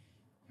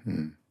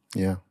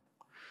 Yeah.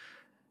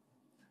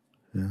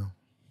 Yeah.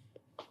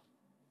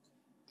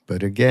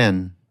 But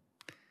again,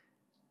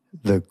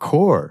 the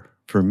core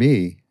for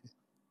me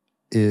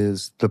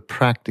is the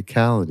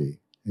practicality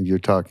you're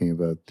talking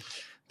about.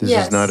 This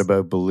is not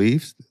about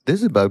beliefs. This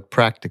is about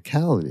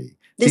practicality.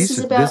 This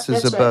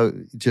is about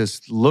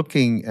just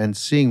looking and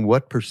seeing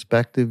what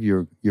perspective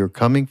you're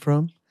coming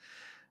from,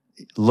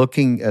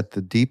 looking at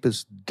the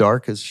deepest,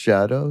 darkest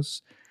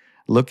shadows,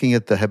 looking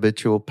at the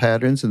habitual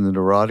patterns and the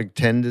neurotic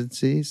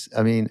tendencies.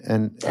 I mean,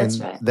 and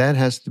that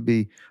has to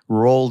be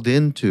rolled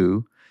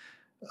into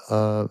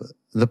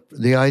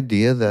the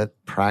idea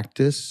that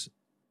practice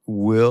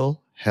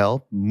will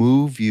help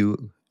move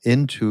you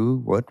into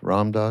what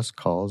Ram Dass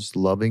calls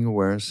loving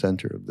awareness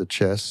center of the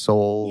chest,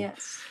 soul,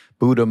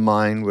 Buddha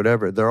mind,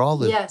 whatever. They're all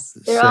the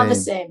same. All the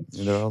same.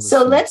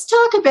 So let's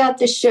talk about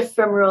the shift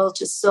from role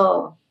to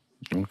soul.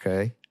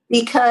 Okay.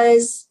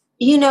 Because,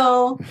 you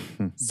know,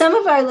 some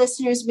of our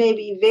listeners may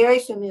be very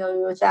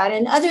familiar with that,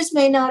 and others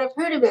may not have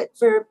heard of it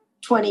for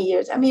 20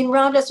 years. I mean,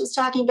 Ram Dass was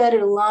talking about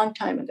it a long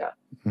time ago.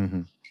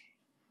 Mm-hmm.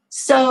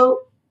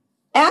 So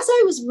as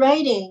I was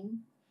writing,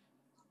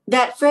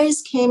 that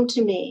phrase came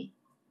to me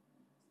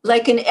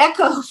like an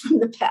echo from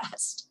the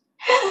past.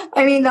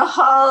 I mean, the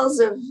halls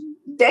of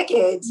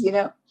decades, you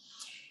know.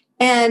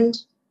 And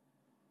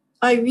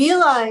I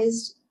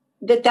realized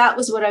that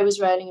was what I was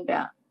writing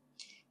about.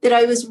 That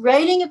I was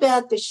writing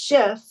about the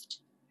shift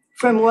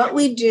from what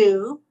we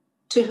do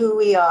to who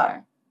we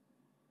are.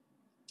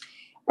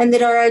 And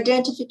that our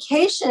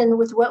identification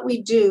with what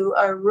we do,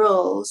 our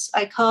roles,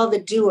 I call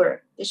the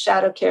doer, the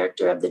shadow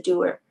character of the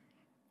doer.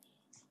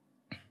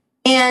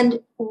 And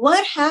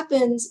what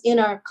happens in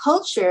our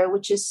culture,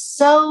 which is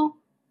so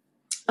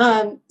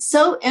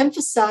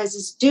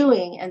emphasizes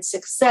doing and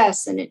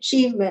success and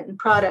achievement and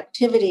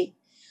productivity,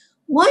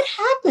 what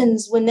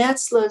happens when that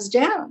slows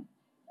down?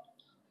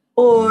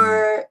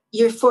 Or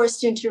you're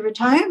forced into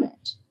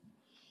retirement,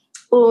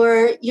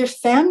 or your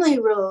family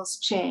roles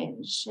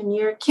change and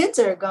your kids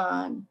are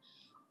gone,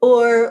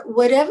 or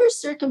whatever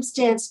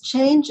circumstance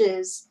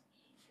changes,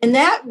 and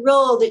that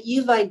role that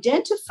you've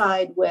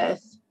identified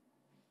with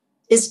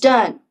is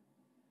done.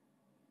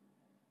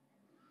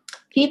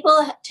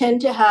 People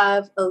tend to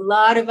have a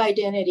lot of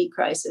identity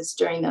crisis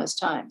during those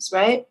times,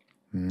 right?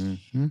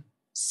 Mm-hmm.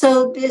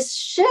 So this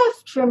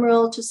shift from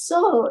role to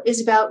soul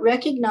is about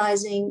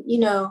recognizing, you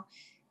know,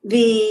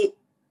 the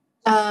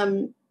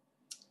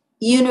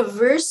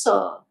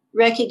universal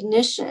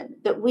recognition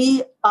that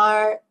we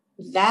are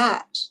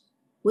that.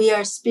 We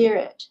are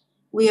spirit.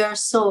 We are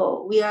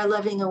soul. We are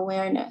loving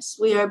awareness.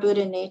 We are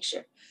Buddha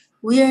nature.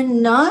 We are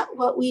not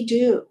what we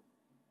do.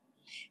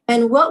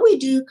 And what we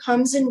do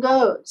comes and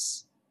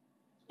goes.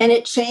 And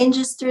it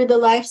changes through the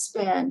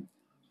lifespan.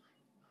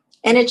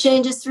 And it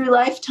changes through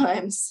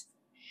lifetimes.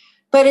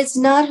 But it's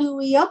not who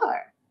we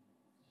are.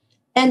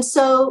 And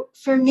so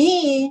for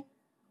me,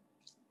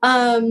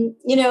 you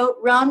know,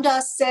 Ram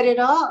Dass said it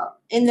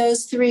all in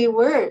those 3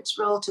 words,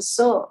 role to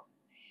soul.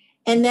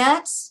 And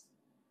that's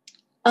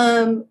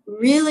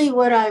really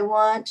what I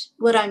want,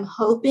 what I'm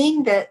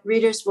hoping that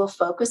readers will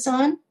focus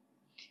on,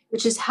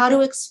 which is how to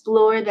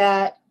explore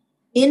that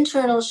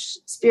internal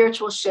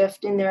spiritual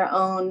shift in their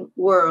own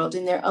world,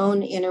 in their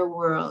own inner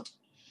world.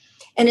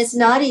 And it's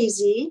not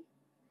easy.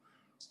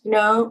 You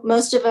know,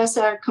 most of us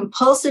are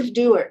compulsive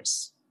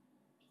doers,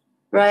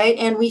 right?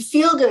 And we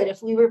feel good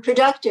if we were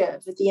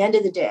productive at the end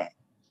of the day,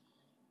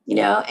 you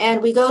know,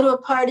 and we go to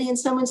a party and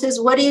someone says,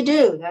 what do you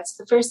do? That's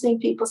the first thing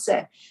people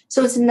say.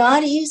 So it's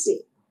not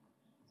easy.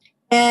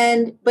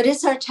 But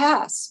it's our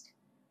task.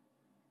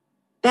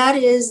 That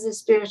is the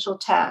spiritual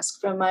task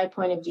from my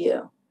point of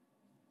view.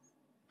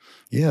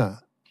 Yeah.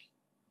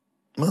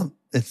 Well,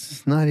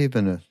 it's not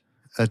even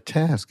a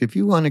task. If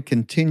you want to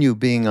continue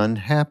being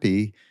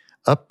unhappy,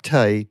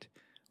 uptight,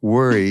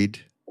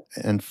 worried,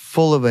 and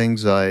full of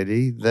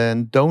anxiety,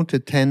 then don't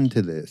attend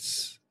to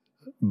this.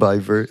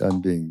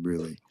 I'm being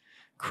really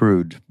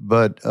crude,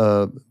 but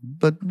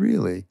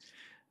really,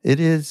 it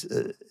is.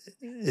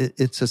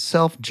 It's a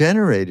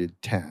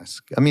self-generated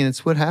task. I mean,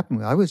 it's what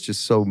happened. I was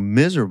just so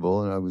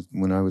miserable, and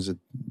when I was a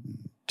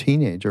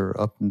teenager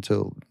up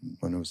until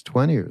when I was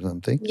 20 or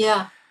something.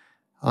 Yeah.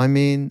 I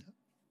mean,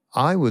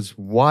 I was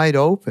wide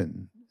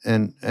open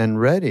and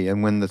ready.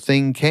 And when the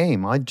thing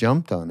came, I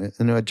jumped on it.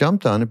 And I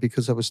jumped on it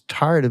because I was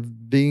tired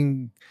of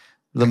being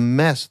the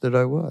mess that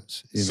I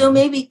was. So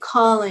maybe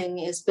calling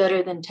is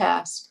better than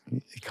task.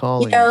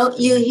 Calling.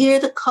 You hear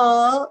the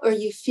call or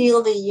you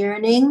feel the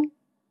yearning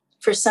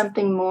for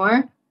something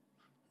more.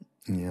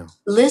 Yeah.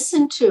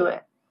 Listen to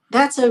it.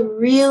 That's a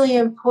really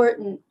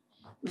important,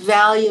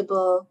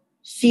 valuable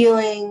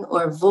feeling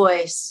or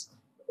voice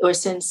or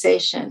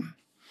sensation.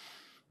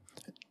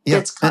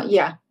 Yeah.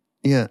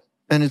 Yeah.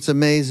 And it's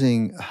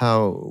amazing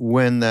how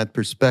when that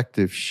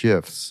perspective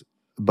shifts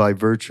by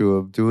virtue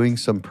of doing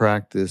some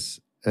practice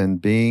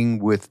and being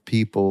with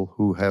people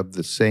who have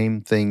the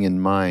same thing in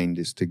mind,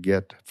 is to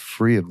get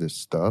free of this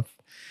stuff,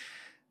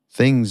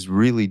 things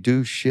really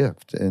do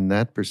shift. And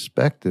that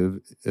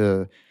perspective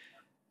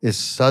is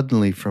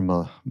suddenly from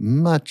a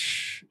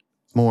much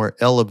more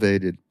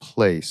elevated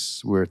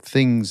place where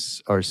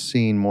things are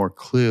seen more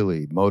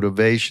clearly,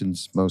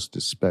 motivations most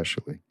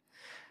especially.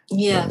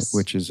 Yes.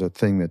 Which is a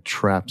thing that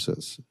traps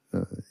us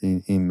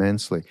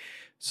immensely.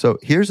 So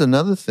here's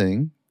another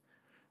thing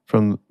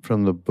from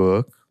the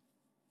book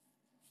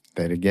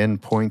that again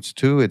points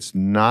to it's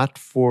not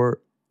for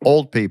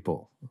old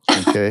people,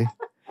 okay?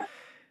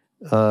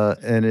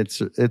 And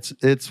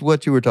it's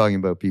what you were talking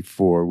about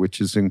before, which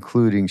is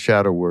including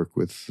shadow work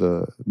with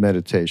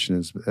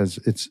meditation.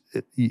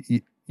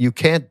 You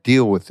can't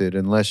deal with it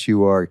unless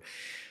you are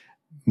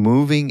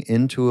moving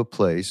into a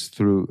place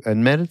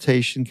and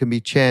meditation can be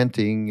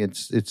chanting.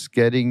 It's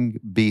getting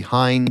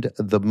behind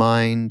the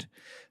mind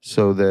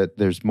so that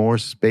there's more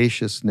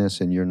spaciousness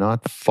and you're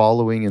not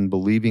following and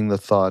believing the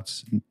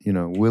thoughts,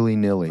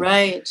 willy-nilly.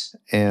 Right.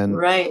 And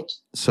right.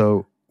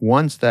 So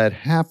once that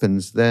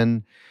happens,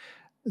 then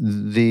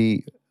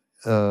the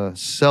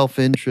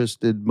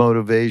self-interested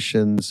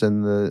motivations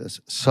and the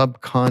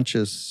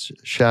subconscious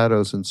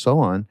shadows and so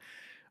on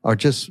are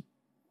just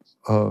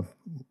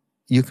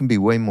you can be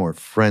way more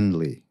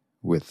friendly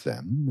with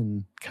them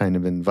and kind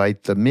of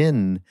invite them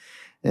in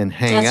and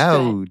hang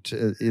out,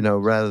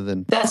 rather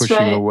than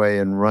pushing away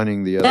and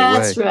running the other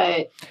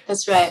way.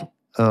 That's right.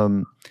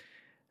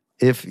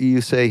 If you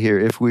say here,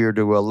 if we are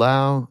to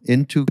allow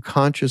into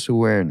conscious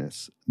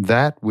awareness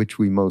that which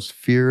we most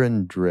fear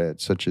and dread,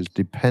 such as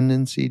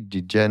dependency,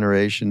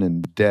 degeneration,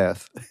 and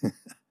death,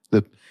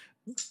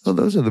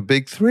 those are the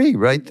big three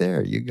right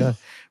there.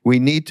 We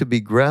need to be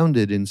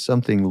grounded in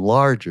something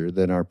larger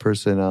than our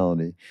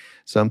personality,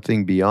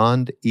 something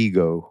beyond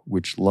ego,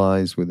 which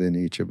lies within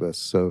each of us.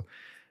 So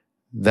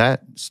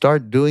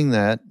start doing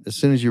that as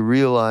soon as you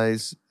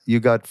realize you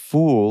got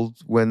fooled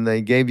when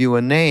they gave you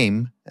a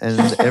name and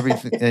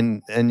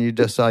everything, and you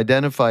just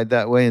identified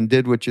that way and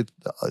did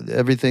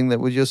everything that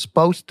was you're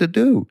supposed to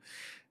do.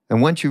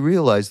 And once you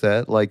realize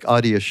that, like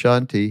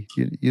Adyashanti,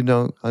 you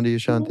know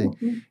Adyashanti.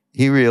 Mm-hmm.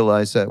 He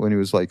realized that when he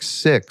was like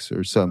 6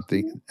 or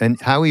something.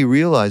 And how he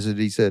realized it,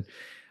 he said,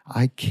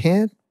 I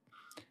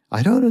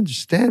don't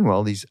understand why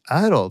all these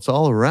adults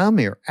all around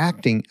me are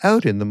acting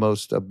out in the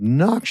most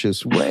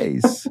obnoxious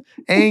ways,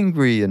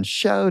 angry and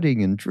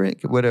shouting and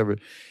drinking, whatever.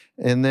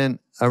 And then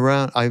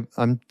I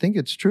think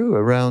it's true,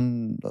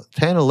 around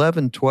 10,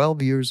 11,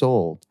 12 years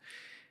old,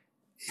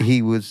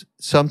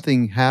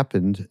 something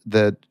happened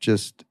that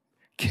just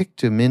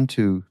kicked him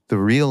into the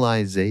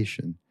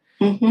realization,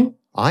 mm-hmm.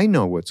 I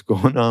know what's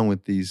going on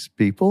with these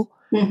people.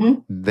 Mm-hmm.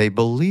 They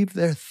believe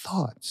their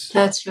thoughts.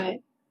 That's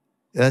right.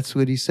 That's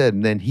what he said.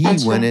 And then he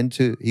wanted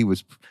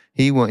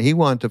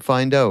to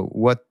find out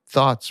what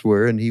thoughts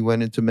were, and he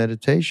went into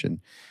meditation.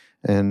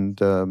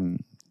 And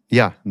and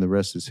the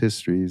rest is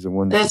history. He's a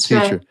wonderful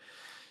teacher. Right.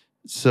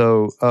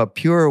 So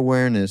pure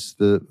awareness,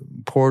 the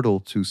portal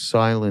to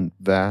silent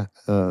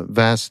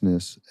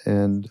vastness,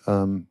 and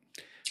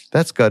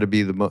that's got to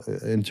be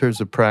in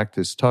terms of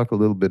practice. Talk a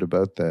little bit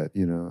about that,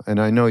 And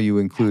I know you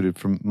included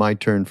from my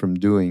turn from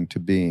doing to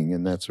being,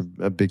 and that's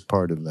a big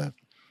part of that.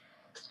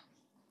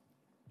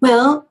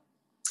 Well,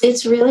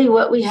 it's really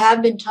what we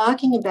have been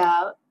talking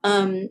about.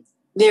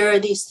 There are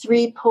these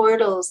 3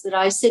 portals that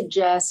I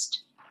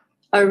suggest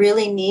are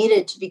really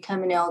needed to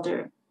become an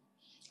elder.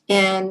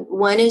 And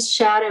one is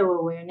shadow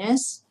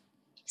awareness.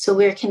 So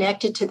we're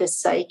connected to the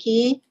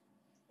psyche,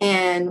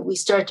 and we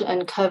start to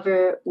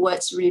uncover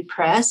what's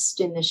repressed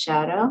in the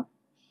shadow.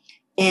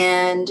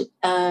 And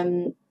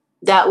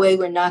that way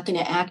we're not going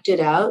to act it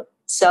out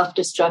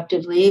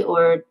self-destructively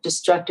or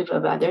destructive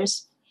of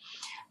others.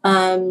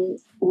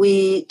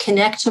 We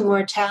connect to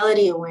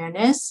mortality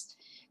awareness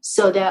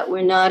so that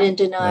we're not in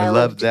denial. I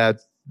love that,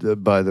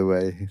 by the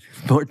way,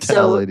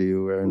 mortality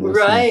awareness.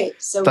 Right.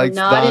 So we're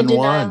not in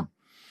denial.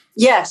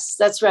 Yes,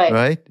 that's right.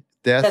 Right?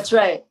 Death That's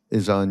right.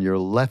 is on your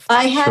left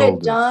I had shoulder.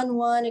 a Don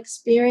Juan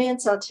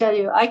experience.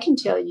 I can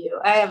tell you.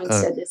 I haven't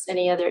said this in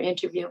any other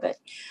interview, but,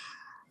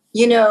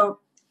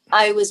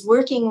 I was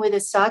working with a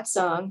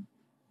satsang,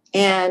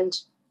 and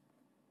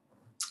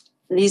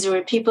these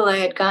were people I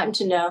had gotten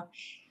to know.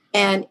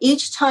 And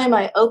each time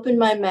I opened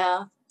my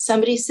mouth,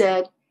 somebody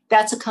said,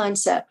 "That's a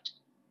concept.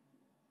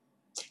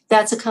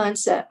 That's a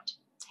concept."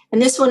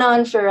 And this went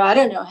on for, I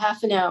don't know,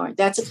 half an hour.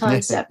 That's a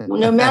concept.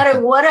 No matter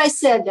what I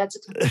said, that's a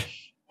concept.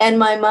 And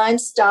my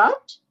mind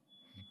stopped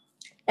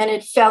and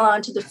it fell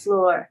onto the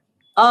floor.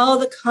 All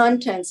the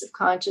contents of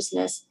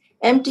consciousness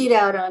emptied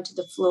out onto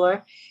the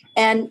floor.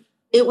 And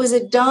it was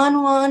a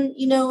Don Juan,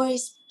 where he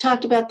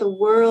talked about the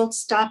world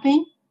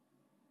stopping.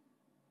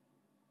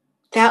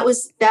 That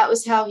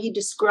was how he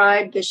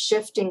described the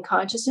shift in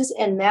consciousness.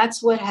 And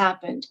that's what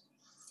happened.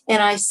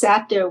 And I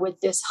sat there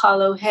with this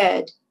hollow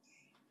head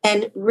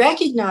and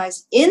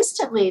recognized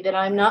instantly that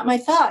I'm not my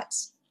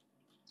thoughts.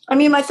 I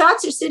mean, my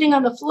thoughts are sitting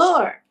on the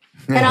floor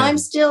and I'm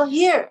still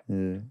here.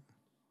 Yeah.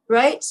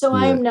 Right? So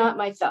I'm not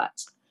my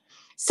thoughts.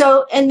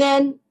 So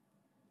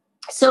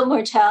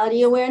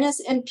mortality awareness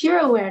and pure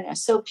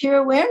awareness. So pure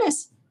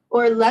awareness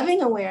or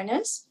loving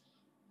awareness,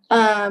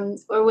 or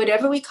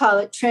whatever we call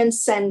it,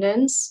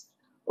 transcendence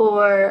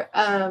or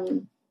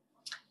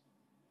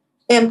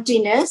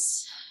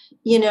emptiness,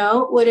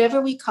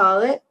 whatever we call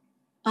it,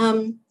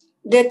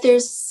 that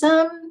there's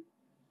some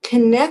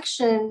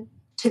connection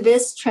to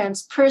this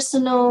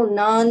transpersonal,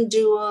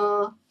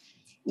 non-dual,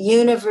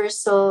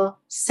 universal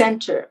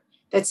center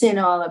that's in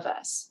all of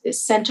us,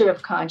 this center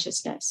of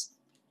consciousness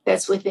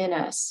that's within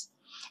us.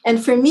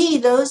 And for me,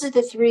 those are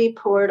the 3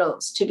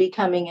 portals to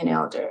becoming an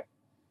elder.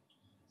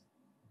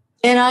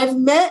 And I've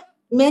met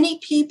many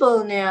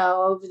people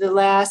now over the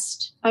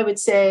last, I would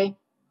say,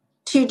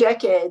 2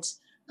 decades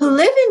who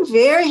live in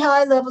very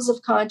high levels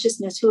of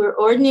consciousness, who are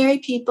ordinary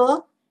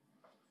people,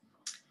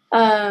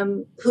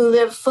 who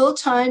live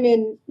full-time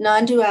in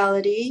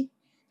non-duality,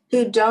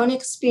 who don't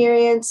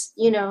experience,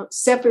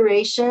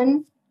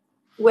 separation,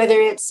 whether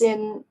it's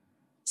in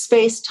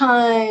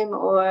space-time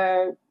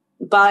or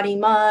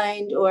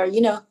body-mind, or,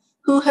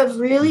 who have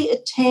really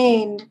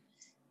attained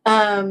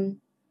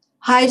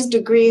high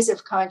degrees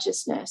of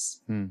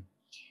consciousness.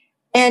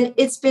 And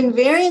it's been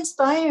very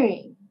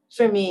inspiring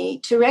for me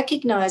to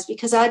recognize,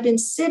 because I've been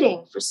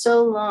sitting for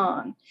so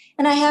long,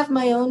 and I have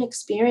my own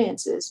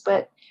experiences,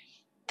 but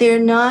they're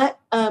not,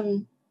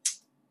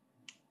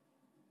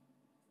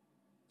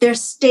 they're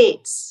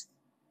states.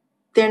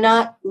 They're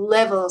not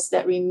levels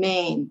that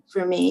remain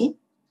for me.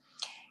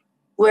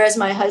 Whereas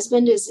my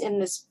husband is in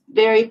this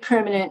very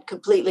permanent,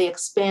 completely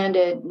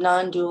expanded,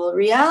 non-dual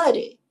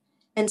reality.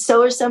 And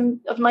so are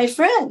some of my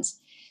friends.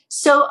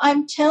 So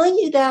I'm telling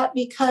you that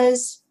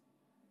because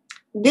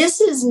this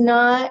is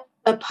not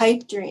a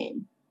pipe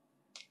dream.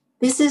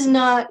 This is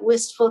not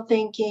wistful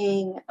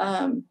thinking.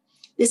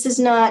 This is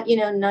not,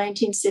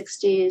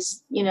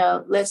 1960s,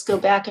 let's go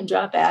back and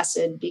drop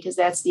acid because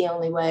that's the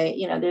only way,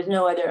 there's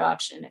no other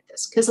option at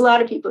this. Because a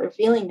lot of people are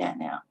feeling that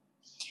now.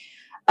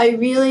 I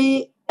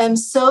really am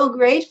so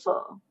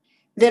grateful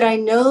that I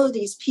know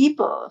these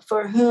people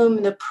for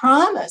whom the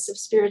promise of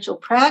spiritual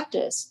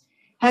practice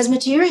has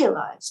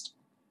materialized.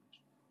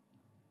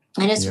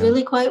 And it's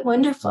really quite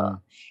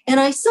wonderful. And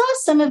I saw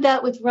some of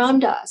that with Ram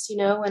Dass,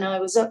 when I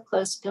was up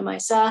close to him, I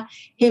saw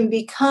him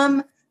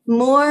become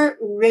more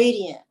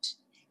radiant.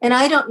 And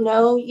I don't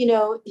know,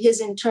 his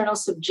internal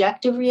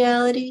subjective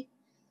reality,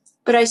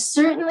 but I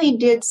certainly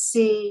did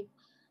see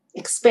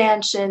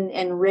expansion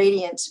and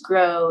radiance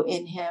grow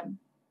in him.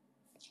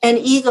 And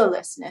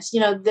egolessness,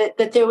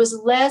 that there was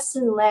less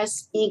and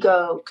less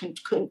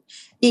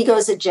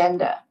ego's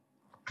agenda.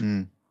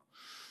 I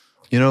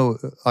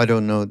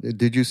don't know.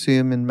 Did you see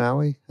him in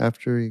Maui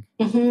after he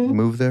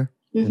moved there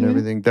and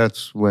everything?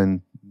 That's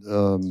when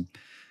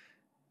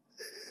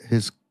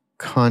his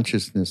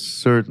consciousness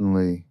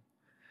certainly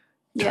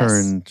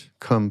turned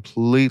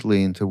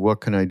completely into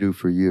what can I do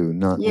for you,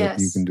 not what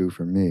you can do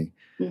for me.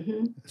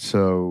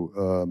 So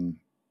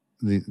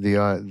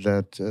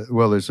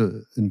there's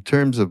in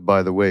terms of,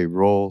 by the way,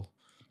 role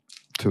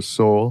to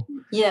soul,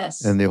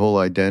 and the whole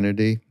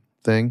identity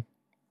thing.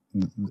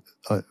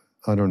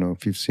 I don't know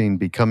if you've seen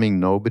Becoming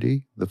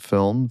Nobody, the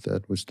film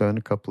that was done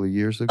a couple of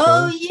years ago.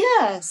 Oh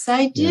yes,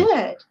 I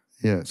did.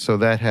 Yeah, so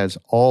that has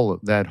all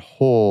of that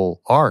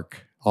whole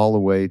arc all the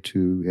way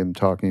to him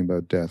talking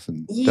about death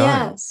and dying.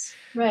 Yes,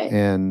 right.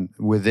 And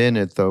within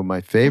it, though,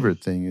 my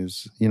favorite thing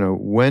is,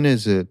 when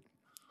is it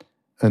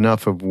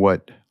enough of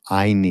what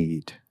I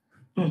need?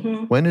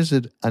 When is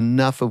it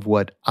enough of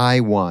what I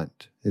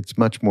want? It's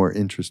much more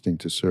interesting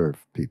to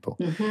serve people.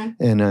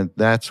 And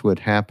that's what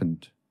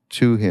happened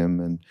to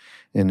him.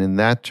 And in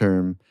that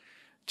term,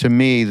 to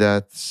me,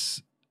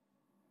 that's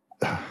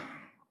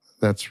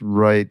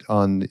right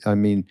on.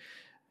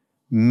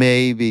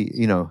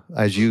 Maybe,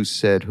 as you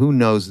said, who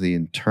knows the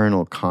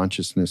internal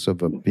consciousness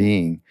of a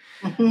being,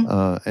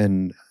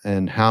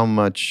 and how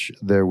much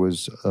there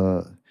was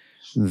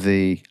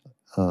the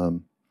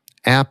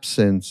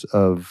absence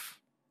of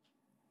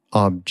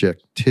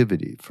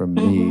objectivity from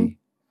me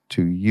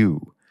to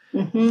you.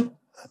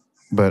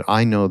 But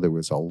I know there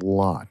was a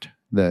lot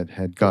that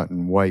had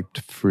gotten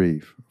wiped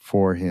free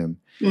for him.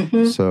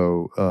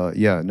 So,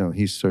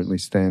 he certainly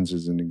stands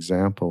as an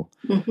example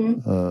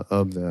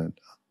of that.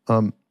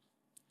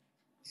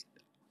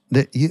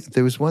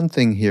 There was one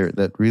thing here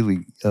that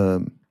really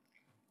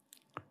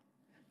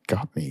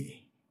got me.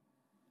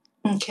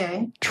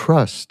 Okay.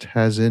 Trust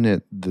has in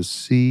it the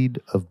seed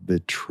of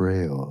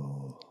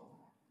betrayal.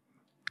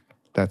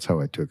 That's how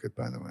I took it,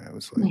 by the way. I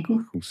was like,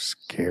 oh,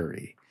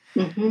 scary.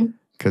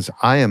 Because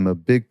I am a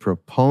big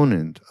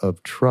proponent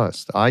of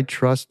trust. I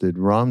trusted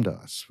Ram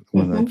Dass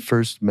when I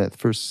first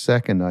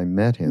second I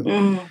met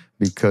him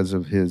because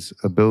of his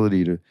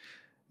ability to,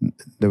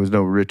 there was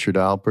no Richard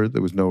Alpert,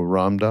 there was no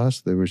Ram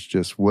Dass, there was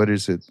just, what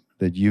is it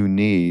that you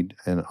need?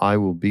 And I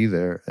will be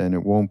there, and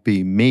it won't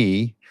be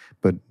me,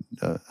 but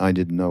I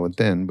didn't know it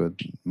then, but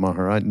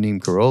Maharaj Neem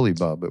Karoli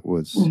Baba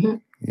was,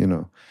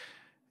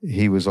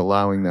 he was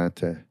allowing that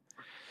to,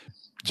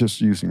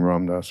 just using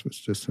Ram Dass was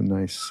just a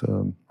nice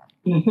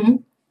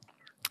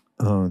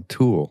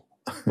tool.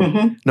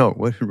 No,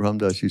 what did Ram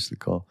Dass used to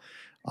call?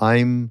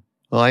 I'm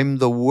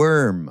the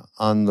worm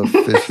on the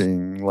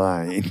fishing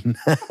line.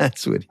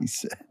 That's what he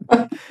said.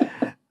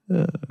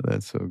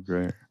 That's so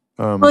great.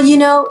 So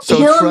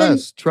Hillman,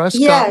 trust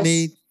yes. got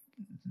me,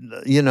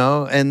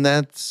 and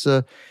that's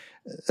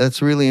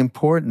really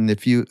important.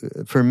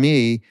 For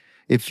me,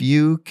 if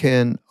you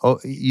can,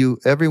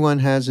 everyone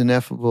has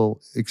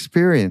ineffable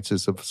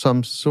experiences of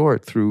some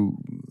sort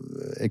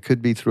it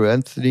could be through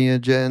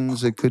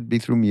entheogens, it could be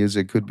through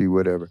music, it could be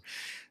whatever.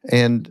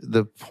 And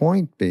the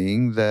point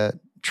being that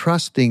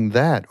trusting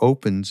that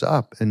opens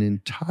up an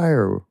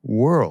entire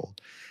world.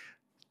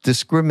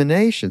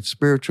 Discrimination,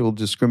 spiritual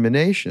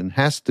discrimination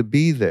has to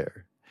be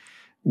there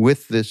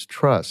with this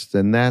trust.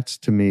 And that's,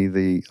 to me,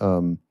 the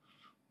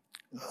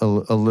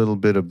a little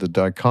bit of the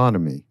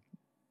dichotomy,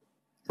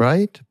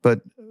 right?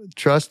 But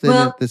trust in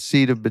it, the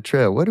seed of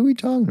betrayal. What are we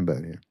talking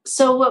about here?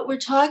 So what we're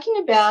talking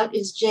about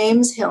is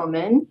James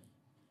Hillman,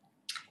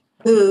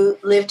 who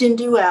lived in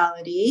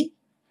duality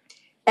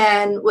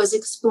and was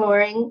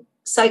exploring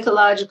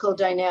psychological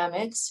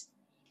dynamics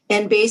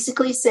and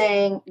basically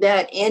saying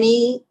that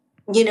any,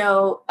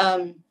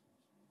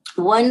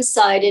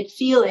 one-sided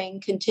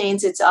feeling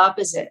contains its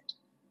opposite.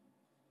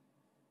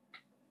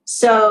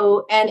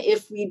 So, and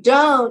if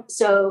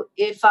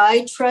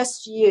I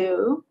trust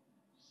you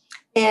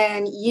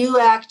and you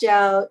act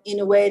out in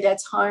a way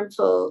that's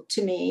harmful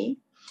to me,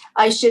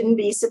 I shouldn't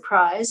be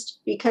surprised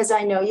because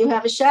I know you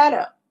have a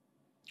shadow.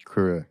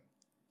 Correct.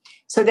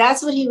 So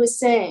that's what he was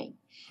saying.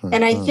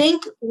 And I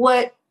think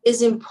what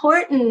is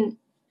important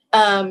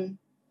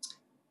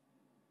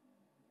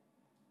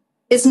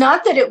is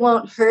not that it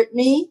won't hurt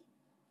me.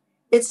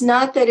 It's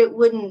not that it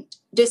wouldn't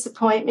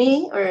disappoint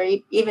me or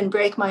even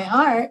break my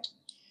heart.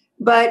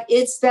 But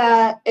it's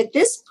that at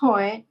this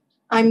point,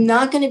 I'm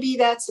not going to be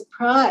that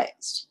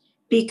surprised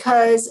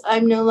because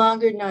I'm no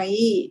longer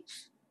naive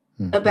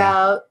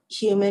about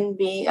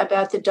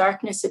about the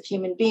darkness of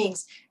human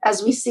beings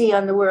as we see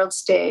on the world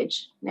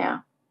stage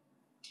now.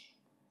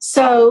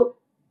 So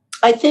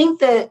I think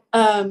that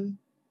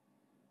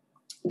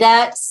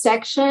that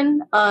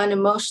section on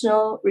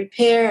emotional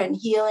repair and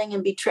healing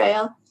and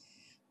betrayal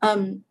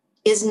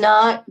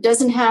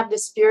doesn't have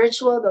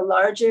the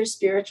larger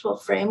spiritual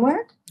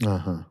framework.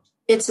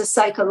 It's a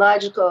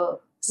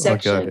psychological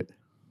section. I got it.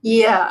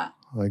 Yeah.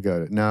 I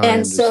got it. Now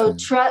and so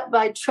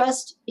by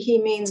trust,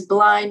 he means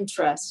blind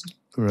trust.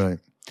 Right.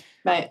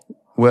 Right.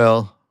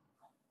 Well,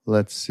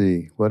 let's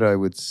see. What I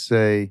would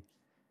say,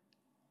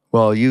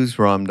 I'll use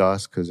Ram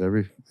Dass because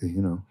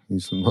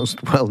he's the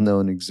most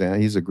well-known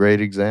example. He's a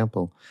great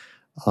example.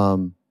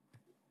 I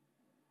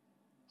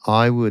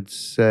would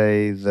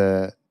say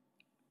that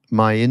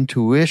my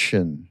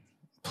intuition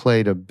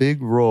played a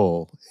big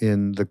role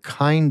in the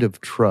kind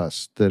of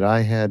trust that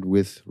I had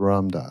with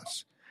Ram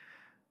Dass,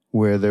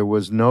 where there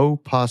was no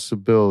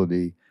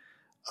possibility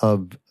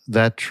of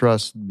that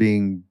trust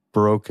being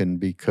broken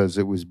because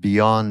it was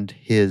beyond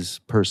his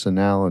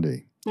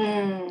personality.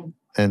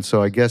 And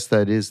so I guess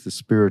that is the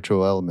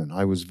spiritual element.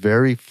 I was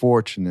very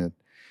fortunate.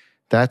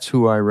 That's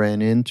who I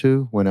ran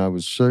into when I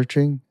was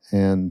searching,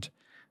 and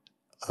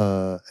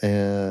I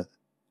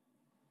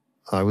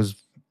was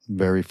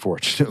very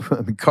fortunate.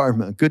 I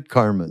mean, good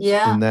karma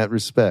in that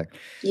respect.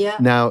 Yeah.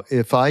 Now,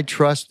 if I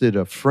trusted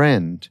a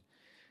friend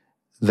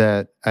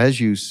that, as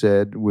you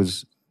said,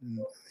 was,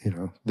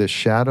 the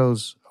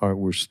shadows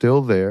were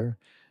still there,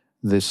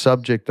 the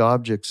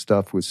subject-object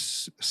stuff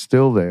was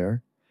still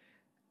there,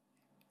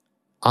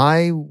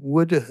 I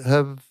would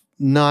have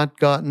not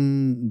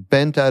gotten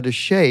bent out of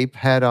shape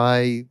had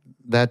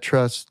that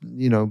trust,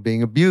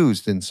 being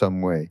abused in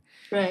some way.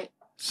 Right.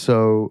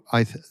 So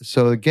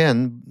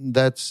again,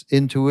 that's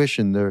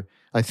intuition.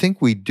 I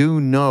think we do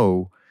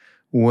know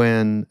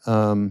when.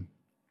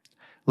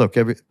 Look,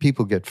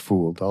 people get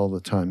fooled all the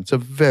time. It's a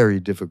very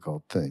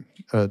difficult thing.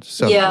 It's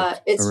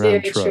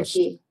very trust.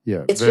 tricky.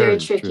 Yeah, It's very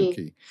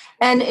tricky.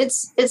 And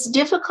it's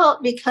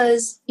difficult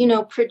because,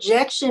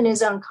 projection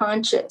is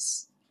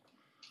unconscious.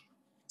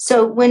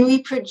 So when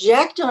we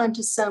project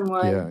onto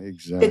someone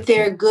that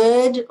they're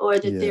good or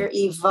that they're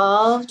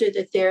evolved or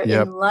that they're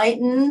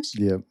enlightened,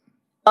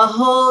 a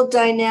whole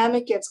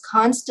dynamic gets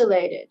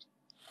constellated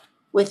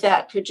with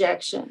that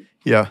projection.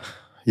 Yeah.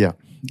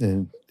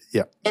 And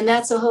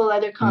that's a whole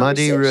other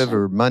conversation. Muddy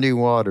river, muddy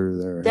water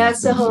there.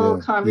 That's a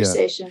whole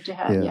conversation to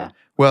have,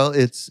 Well,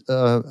 it's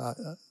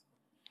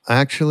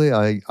actually,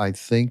 I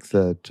think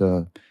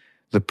that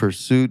the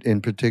pursuit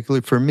in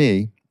particular, for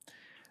me,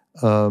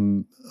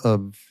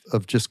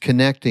 of just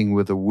connecting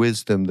with a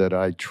wisdom that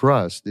I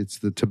trust, it's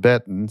the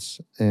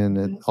Tibetans, and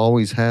it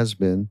always has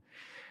been.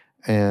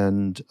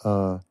 And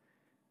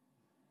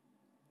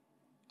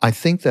I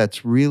think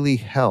that's really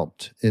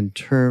helped in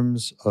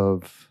terms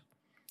of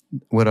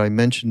what I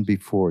mentioned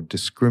before,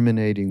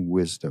 discriminating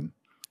wisdom,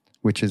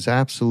 which is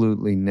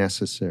absolutely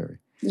necessary.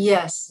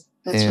 Yes,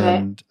 that's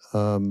right.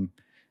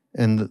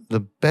 And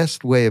the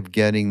best way of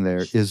getting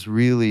there is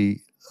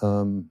really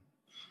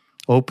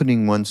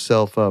opening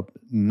oneself up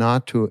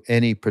not to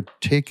any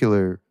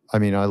particular, I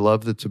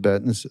love the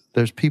Tibetans.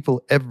 There's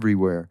people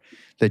everywhere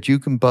that you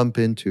can bump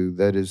into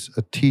that is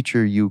a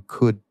teacher you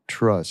could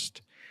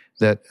trust,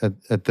 that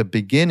at the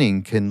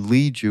beginning can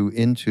lead you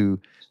into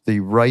the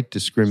right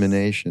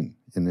discrimination.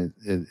 And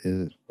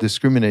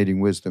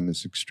discriminating wisdom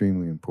is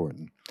extremely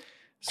important.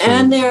 So,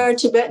 and there are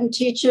Tibetan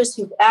teachers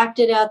who've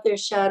acted out their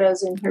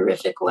shadows in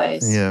horrific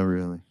ways. Yeah,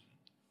 really.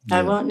 Yeah.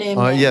 I won't name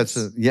names.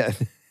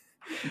 Yes,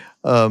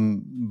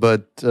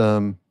 but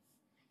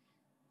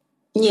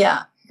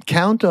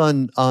count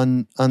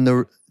on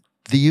the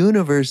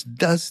universe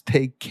does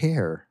take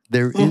care.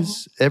 There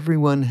is,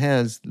 everyone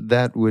has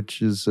that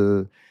which is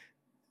a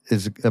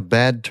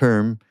bad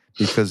term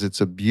because it's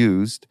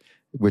abused,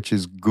 which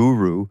is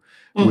guru,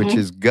 which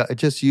is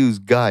just use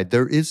guide.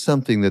 There is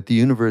something that the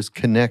universe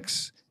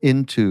connects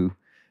into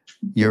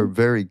your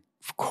very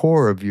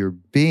core of your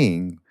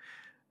being,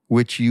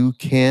 which you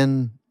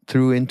can,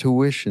 through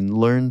intuition,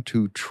 learn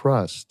to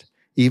trust,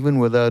 even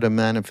without a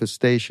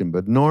manifestation.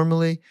 But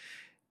normally,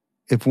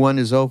 if one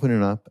is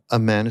opening up a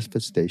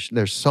manifestation,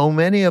 there's so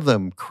many of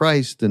them,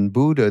 Christ and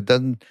Buddha,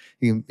 doesn't,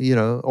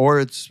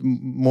 or it's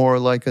more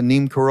like a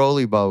Neem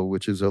Karoli Baba,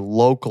 which is a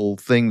local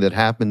thing that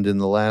happened in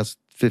the last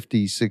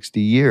 50,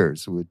 60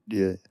 years.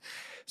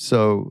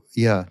 So,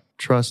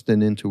 trust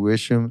and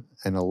intuition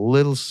and a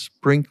little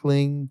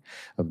sprinkling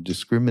of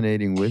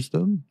discriminating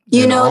wisdom,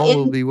 all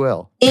will be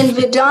well. In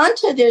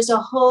Vedanta, there's a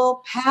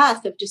whole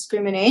path of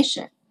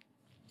discrimination.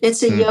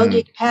 It's a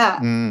yogic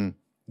path.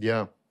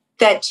 Yeah.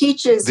 That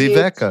teaches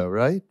Viveka,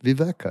 right?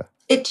 Viveka.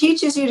 It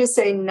teaches you to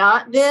say,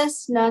 not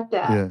this, not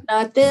that,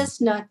 not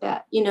this, not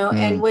that,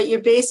 and what you're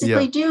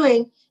basically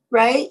doing,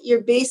 right?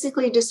 You're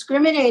basically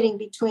discriminating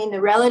between the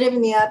relative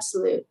and the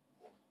absolute.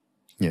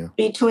 Yeah.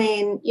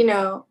 Between,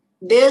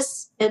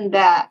 this and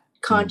that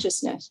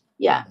consciousness.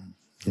 Yeah.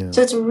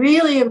 So it's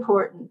really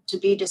important to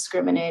be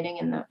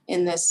discriminating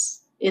in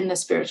the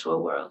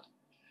spiritual world.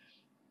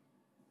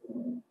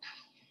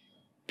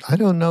 I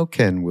don't know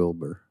Ken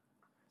Wilber.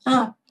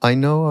 I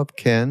know of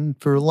Ken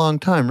for a long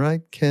time,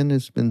 right? Ken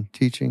has been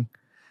teaching.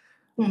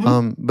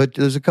 But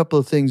there's a couple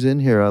of things in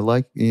here I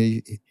like.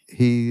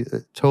 He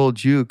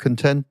told you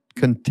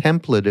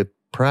contemplative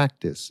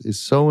practice is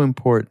so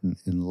important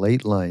in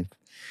late life,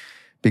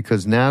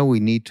 because now we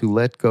need to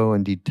let go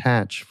and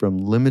detach from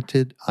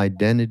limited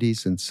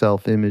identities and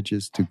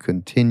self-images to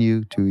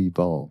continue to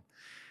evolve.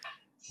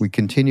 We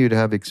continue to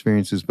have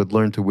experiences, but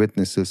learn to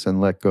witness this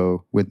and let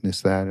go,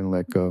 witness that and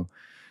let go.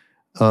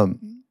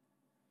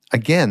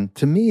 Again,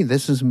 to me,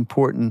 this is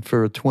important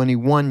for a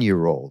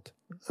 21-year-old,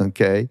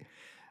 okay,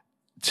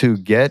 to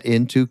get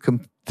into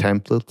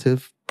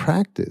contemplative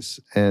practice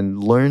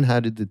and learn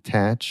how to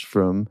detach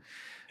from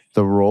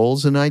the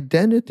roles and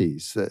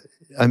identities.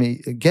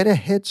 Get a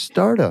head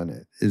start on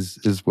it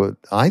is what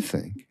I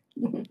think,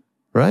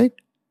 right?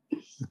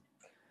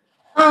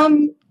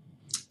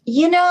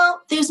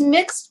 There's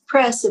mixed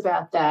press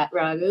about that,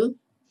 Raghu,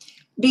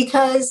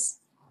 because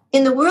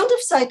in the world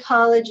of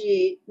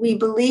psychology, we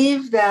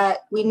believe that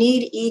we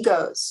need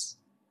egos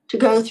to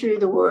go through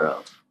the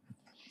world,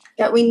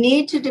 that we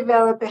need to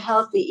develop a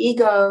healthy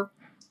ego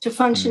to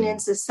function in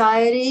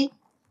society,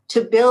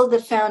 to build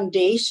the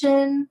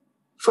foundation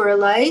for a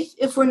life,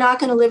 if we're not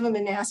going to live a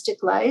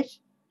monastic life,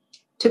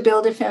 to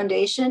build a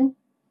foundation,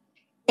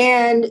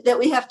 and that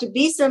we have to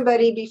be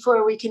somebody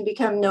before we can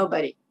become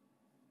nobody.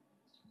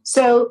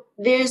 So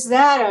there's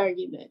that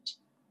argument.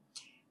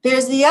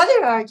 There's the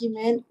other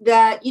argument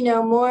that,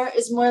 more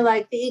is more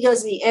like the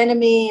ego's the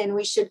enemy and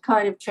we should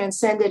kind of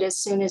transcend it as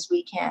soon as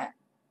we can.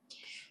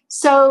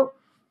 So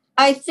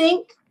I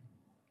think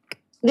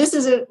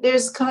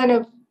there's kind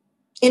of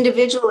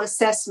individual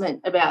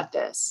assessment about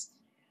this.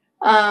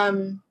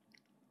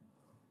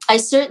 I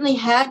certainly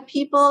had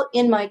people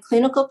in my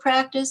clinical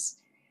practice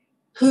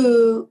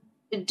who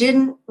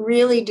didn't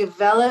really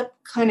develop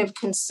kind of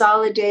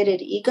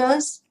consolidated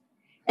egos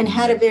and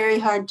had a very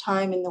hard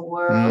time in the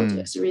world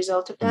as a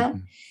result of that.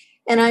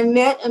 And I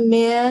met a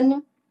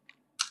man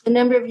a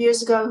number of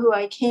years ago who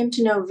I came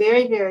to know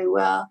very, very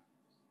well,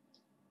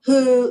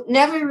 who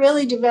never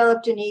really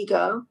developed an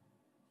ego,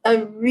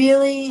 a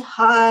really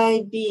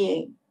high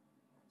being.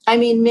 I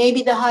mean,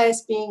 maybe the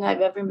highest being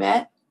I've ever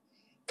met,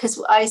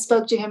 because I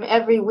spoke to him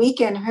every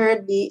week and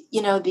heard the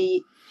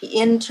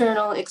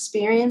internal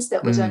experience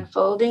that was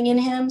unfolding in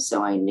him.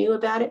 So I knew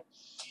about it.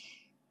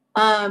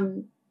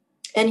 And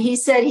he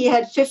said he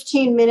had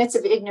 15 minutes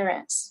of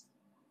ignorance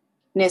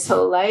in his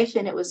whole life,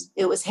 and it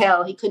was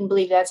hell. He couldn't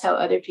believe that's how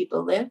other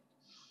people live.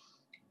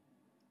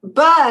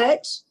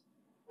 But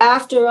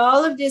after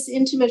all of this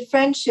intimate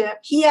friendship,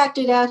 he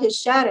acted out his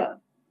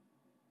shadow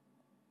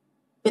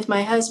with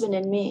my husband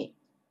and me.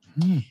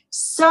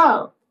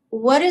 So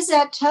what does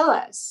that tell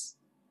us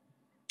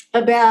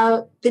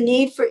about the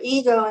need for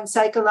ego and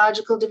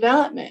psychological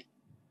development?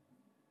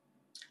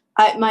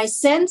 My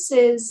sense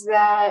is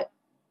that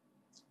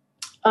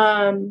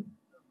the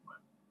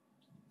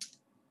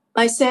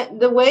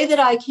way that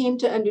I came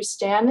to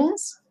understand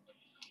this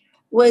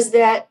was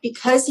that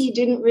because he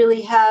didn't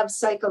really have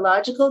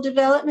psychological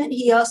development,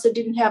 he also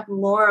didn't have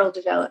moral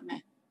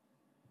development.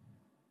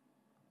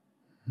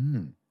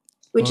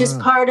 Which is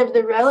part of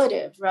the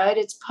relative, right?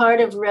 It's part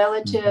of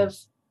relative,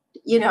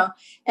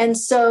 and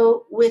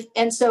so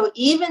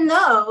even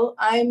though,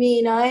 I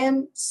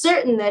am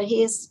certain that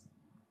his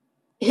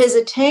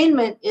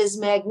attainment is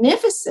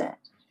magnificent,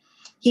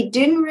 he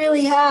didn't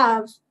really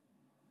have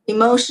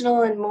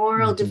emotional and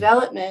moral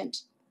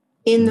development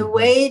in the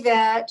way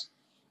that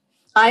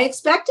I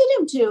expected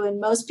him to,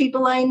 and most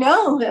people I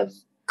know have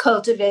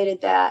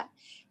cultivated that.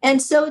 And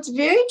so it's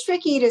very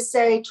tricky to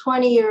say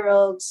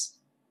 20-year-olds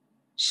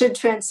should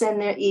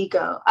transcend their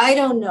ego. I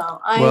don't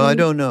know. I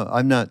don't know.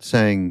 I'm not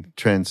saying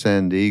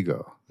transcend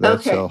ego.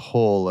 That's a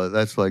whole,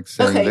 that's like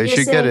saying they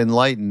should get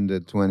enlightened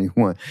at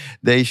 21.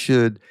 They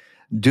should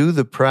do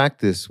the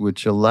practice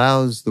which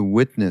allows the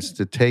witness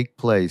to take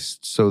place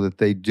so that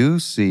they do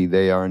see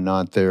they are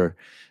not their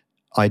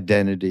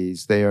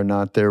identities, they are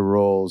not their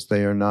roles,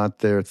 they are not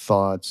their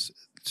thoughts,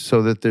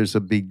 so that there's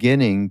a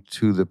beginning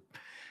to the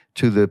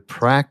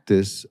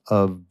practice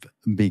of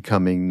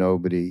becoming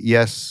nobody.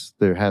 Yes,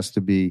 there has to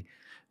be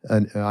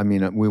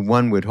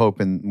one would hope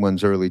in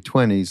one's early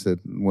 20s that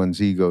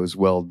one's ego is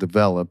well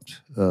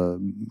developed,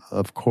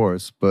 of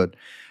course. But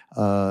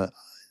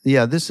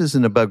this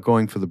isn't about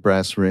going for the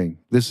brass ring.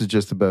 This is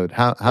just about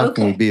how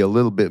can we be a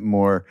little bit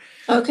more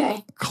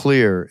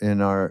clear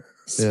in our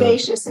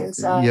spacious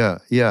inside.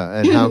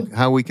 And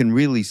how we can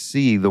really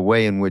see the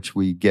way in which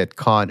we get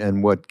caught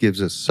and what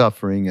gives us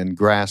suffering and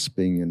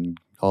grasping and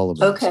all of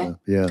that stuff.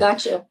 Yeah,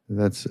 gotcha.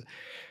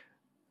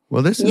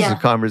 This is a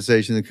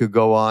conversation that could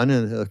go on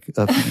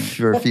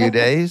for a few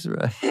days,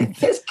 right?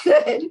 It's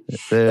good.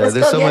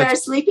 Let's go get our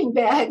sleeping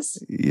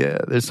bags. Yeah,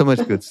 there's so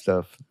much good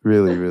stuff.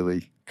 Really,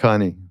 really.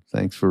 Connie,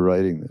 thanks for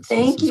writing this.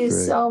 Thank you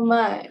so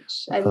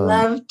much. I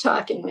love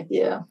talking with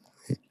you.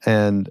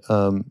 And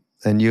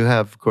you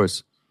have, of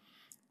course,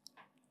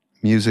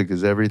 music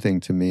is everything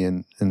to me,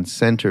 and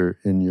center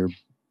in your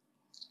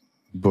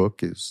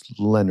book is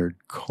Leonard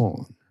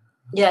Cohen.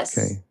 Yes.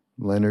 Okay.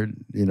 Leonard,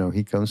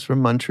 he comes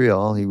from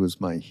Montreal. He was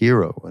my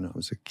hero when I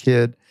was a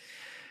kid.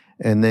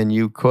 And then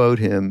you quote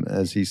him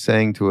as he's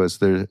saying to us,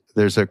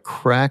 there's a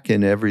crack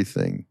in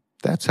everything.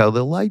 That's how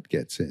the light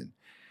gets in.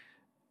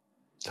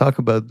 Talk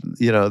about,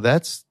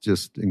 that's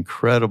just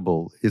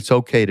incredible. It's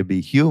okay to be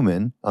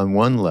human on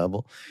one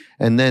level,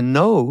 and then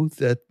know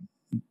that,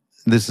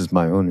 this is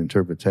my own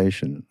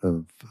interpretation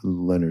of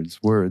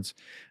Leonard's words,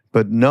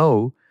 but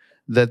know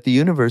that the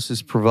universe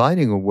is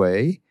providing a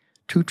way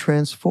to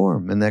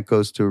transform. And that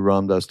goes to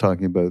Ram Dass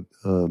talking about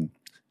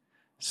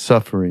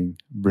suffering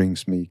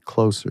brings me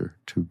closer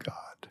to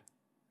God,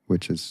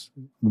 which is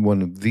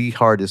one of the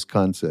hardest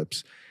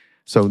concepts.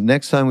 So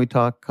next time we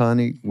talk,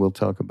 Connie, we'll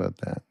talk about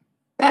that.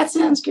 That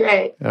sounds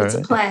great. It's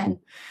a plan.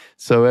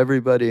 So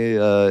everybody,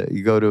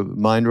 you go to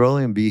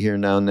Mindrolling and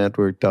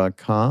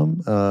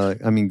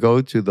BeHereNowNetwork.com.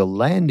 Go to the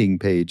landing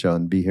page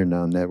on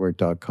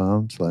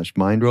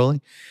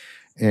BeHereNowNetwork.com/Mindrolling.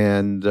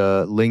 And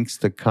links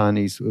to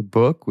Connie's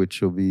book,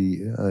 which will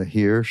be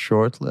here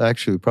shortly.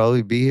 Actually,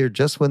 probably be here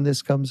just when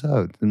this comes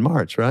out in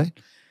March, right?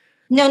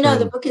 No,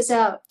 the book is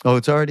out. Oh,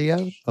 it's already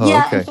out? Oh,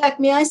 yeah, okay. In fact,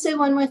 may I say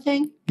one more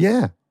thing?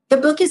 Yeah. The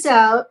book is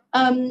out.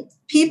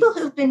 People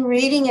who've been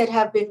reading it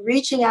have been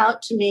reaching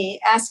out to me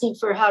asking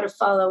for how to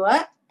follow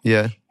up.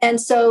 Yeah.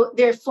 And so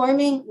they're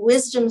forming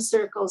wisdom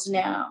circles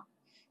now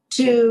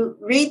to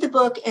read the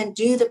book and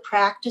do the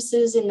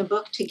practices in the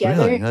book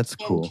together. Really? That's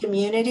cool. In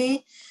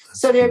community.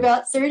 So there are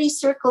about 30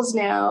 circles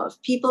now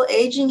of people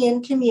aging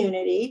in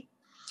community.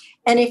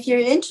 And if you're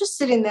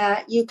interested in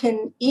that, you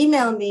can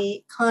email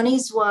me,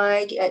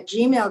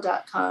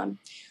 ConnieZweig@gmail.com.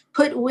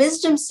 Put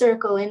wisdom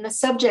circle in the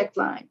subject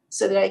line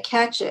so that I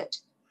catch it.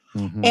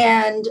 Mm-hmm.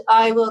 And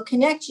I will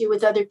connect you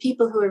with other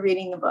people who are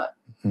reading the book.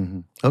 Mm-hmm.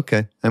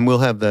 Okay. And we'll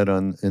have that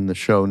in the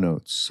show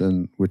notes,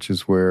 and which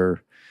is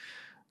where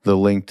the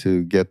link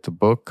to get the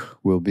book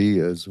will be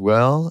as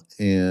well.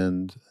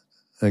 And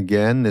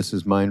Again, this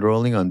is Mind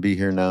Rolling on Be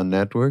Here Now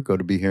Network. Go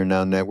to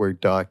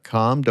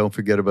BeHereNowNetwork.com. Don't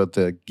forget about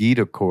the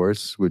Gita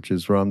course, which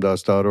is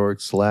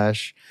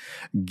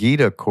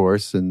ramdas.org/Gita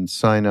course, and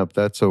sign up.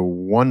 That's a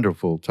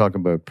wonderful talk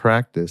about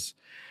practice.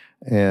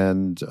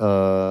 And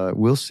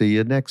we'll see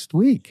you next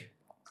week.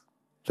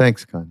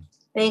 Thanks, Connie.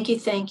 Thank you.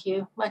 Thank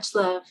you. Much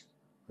love.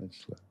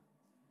 Much love.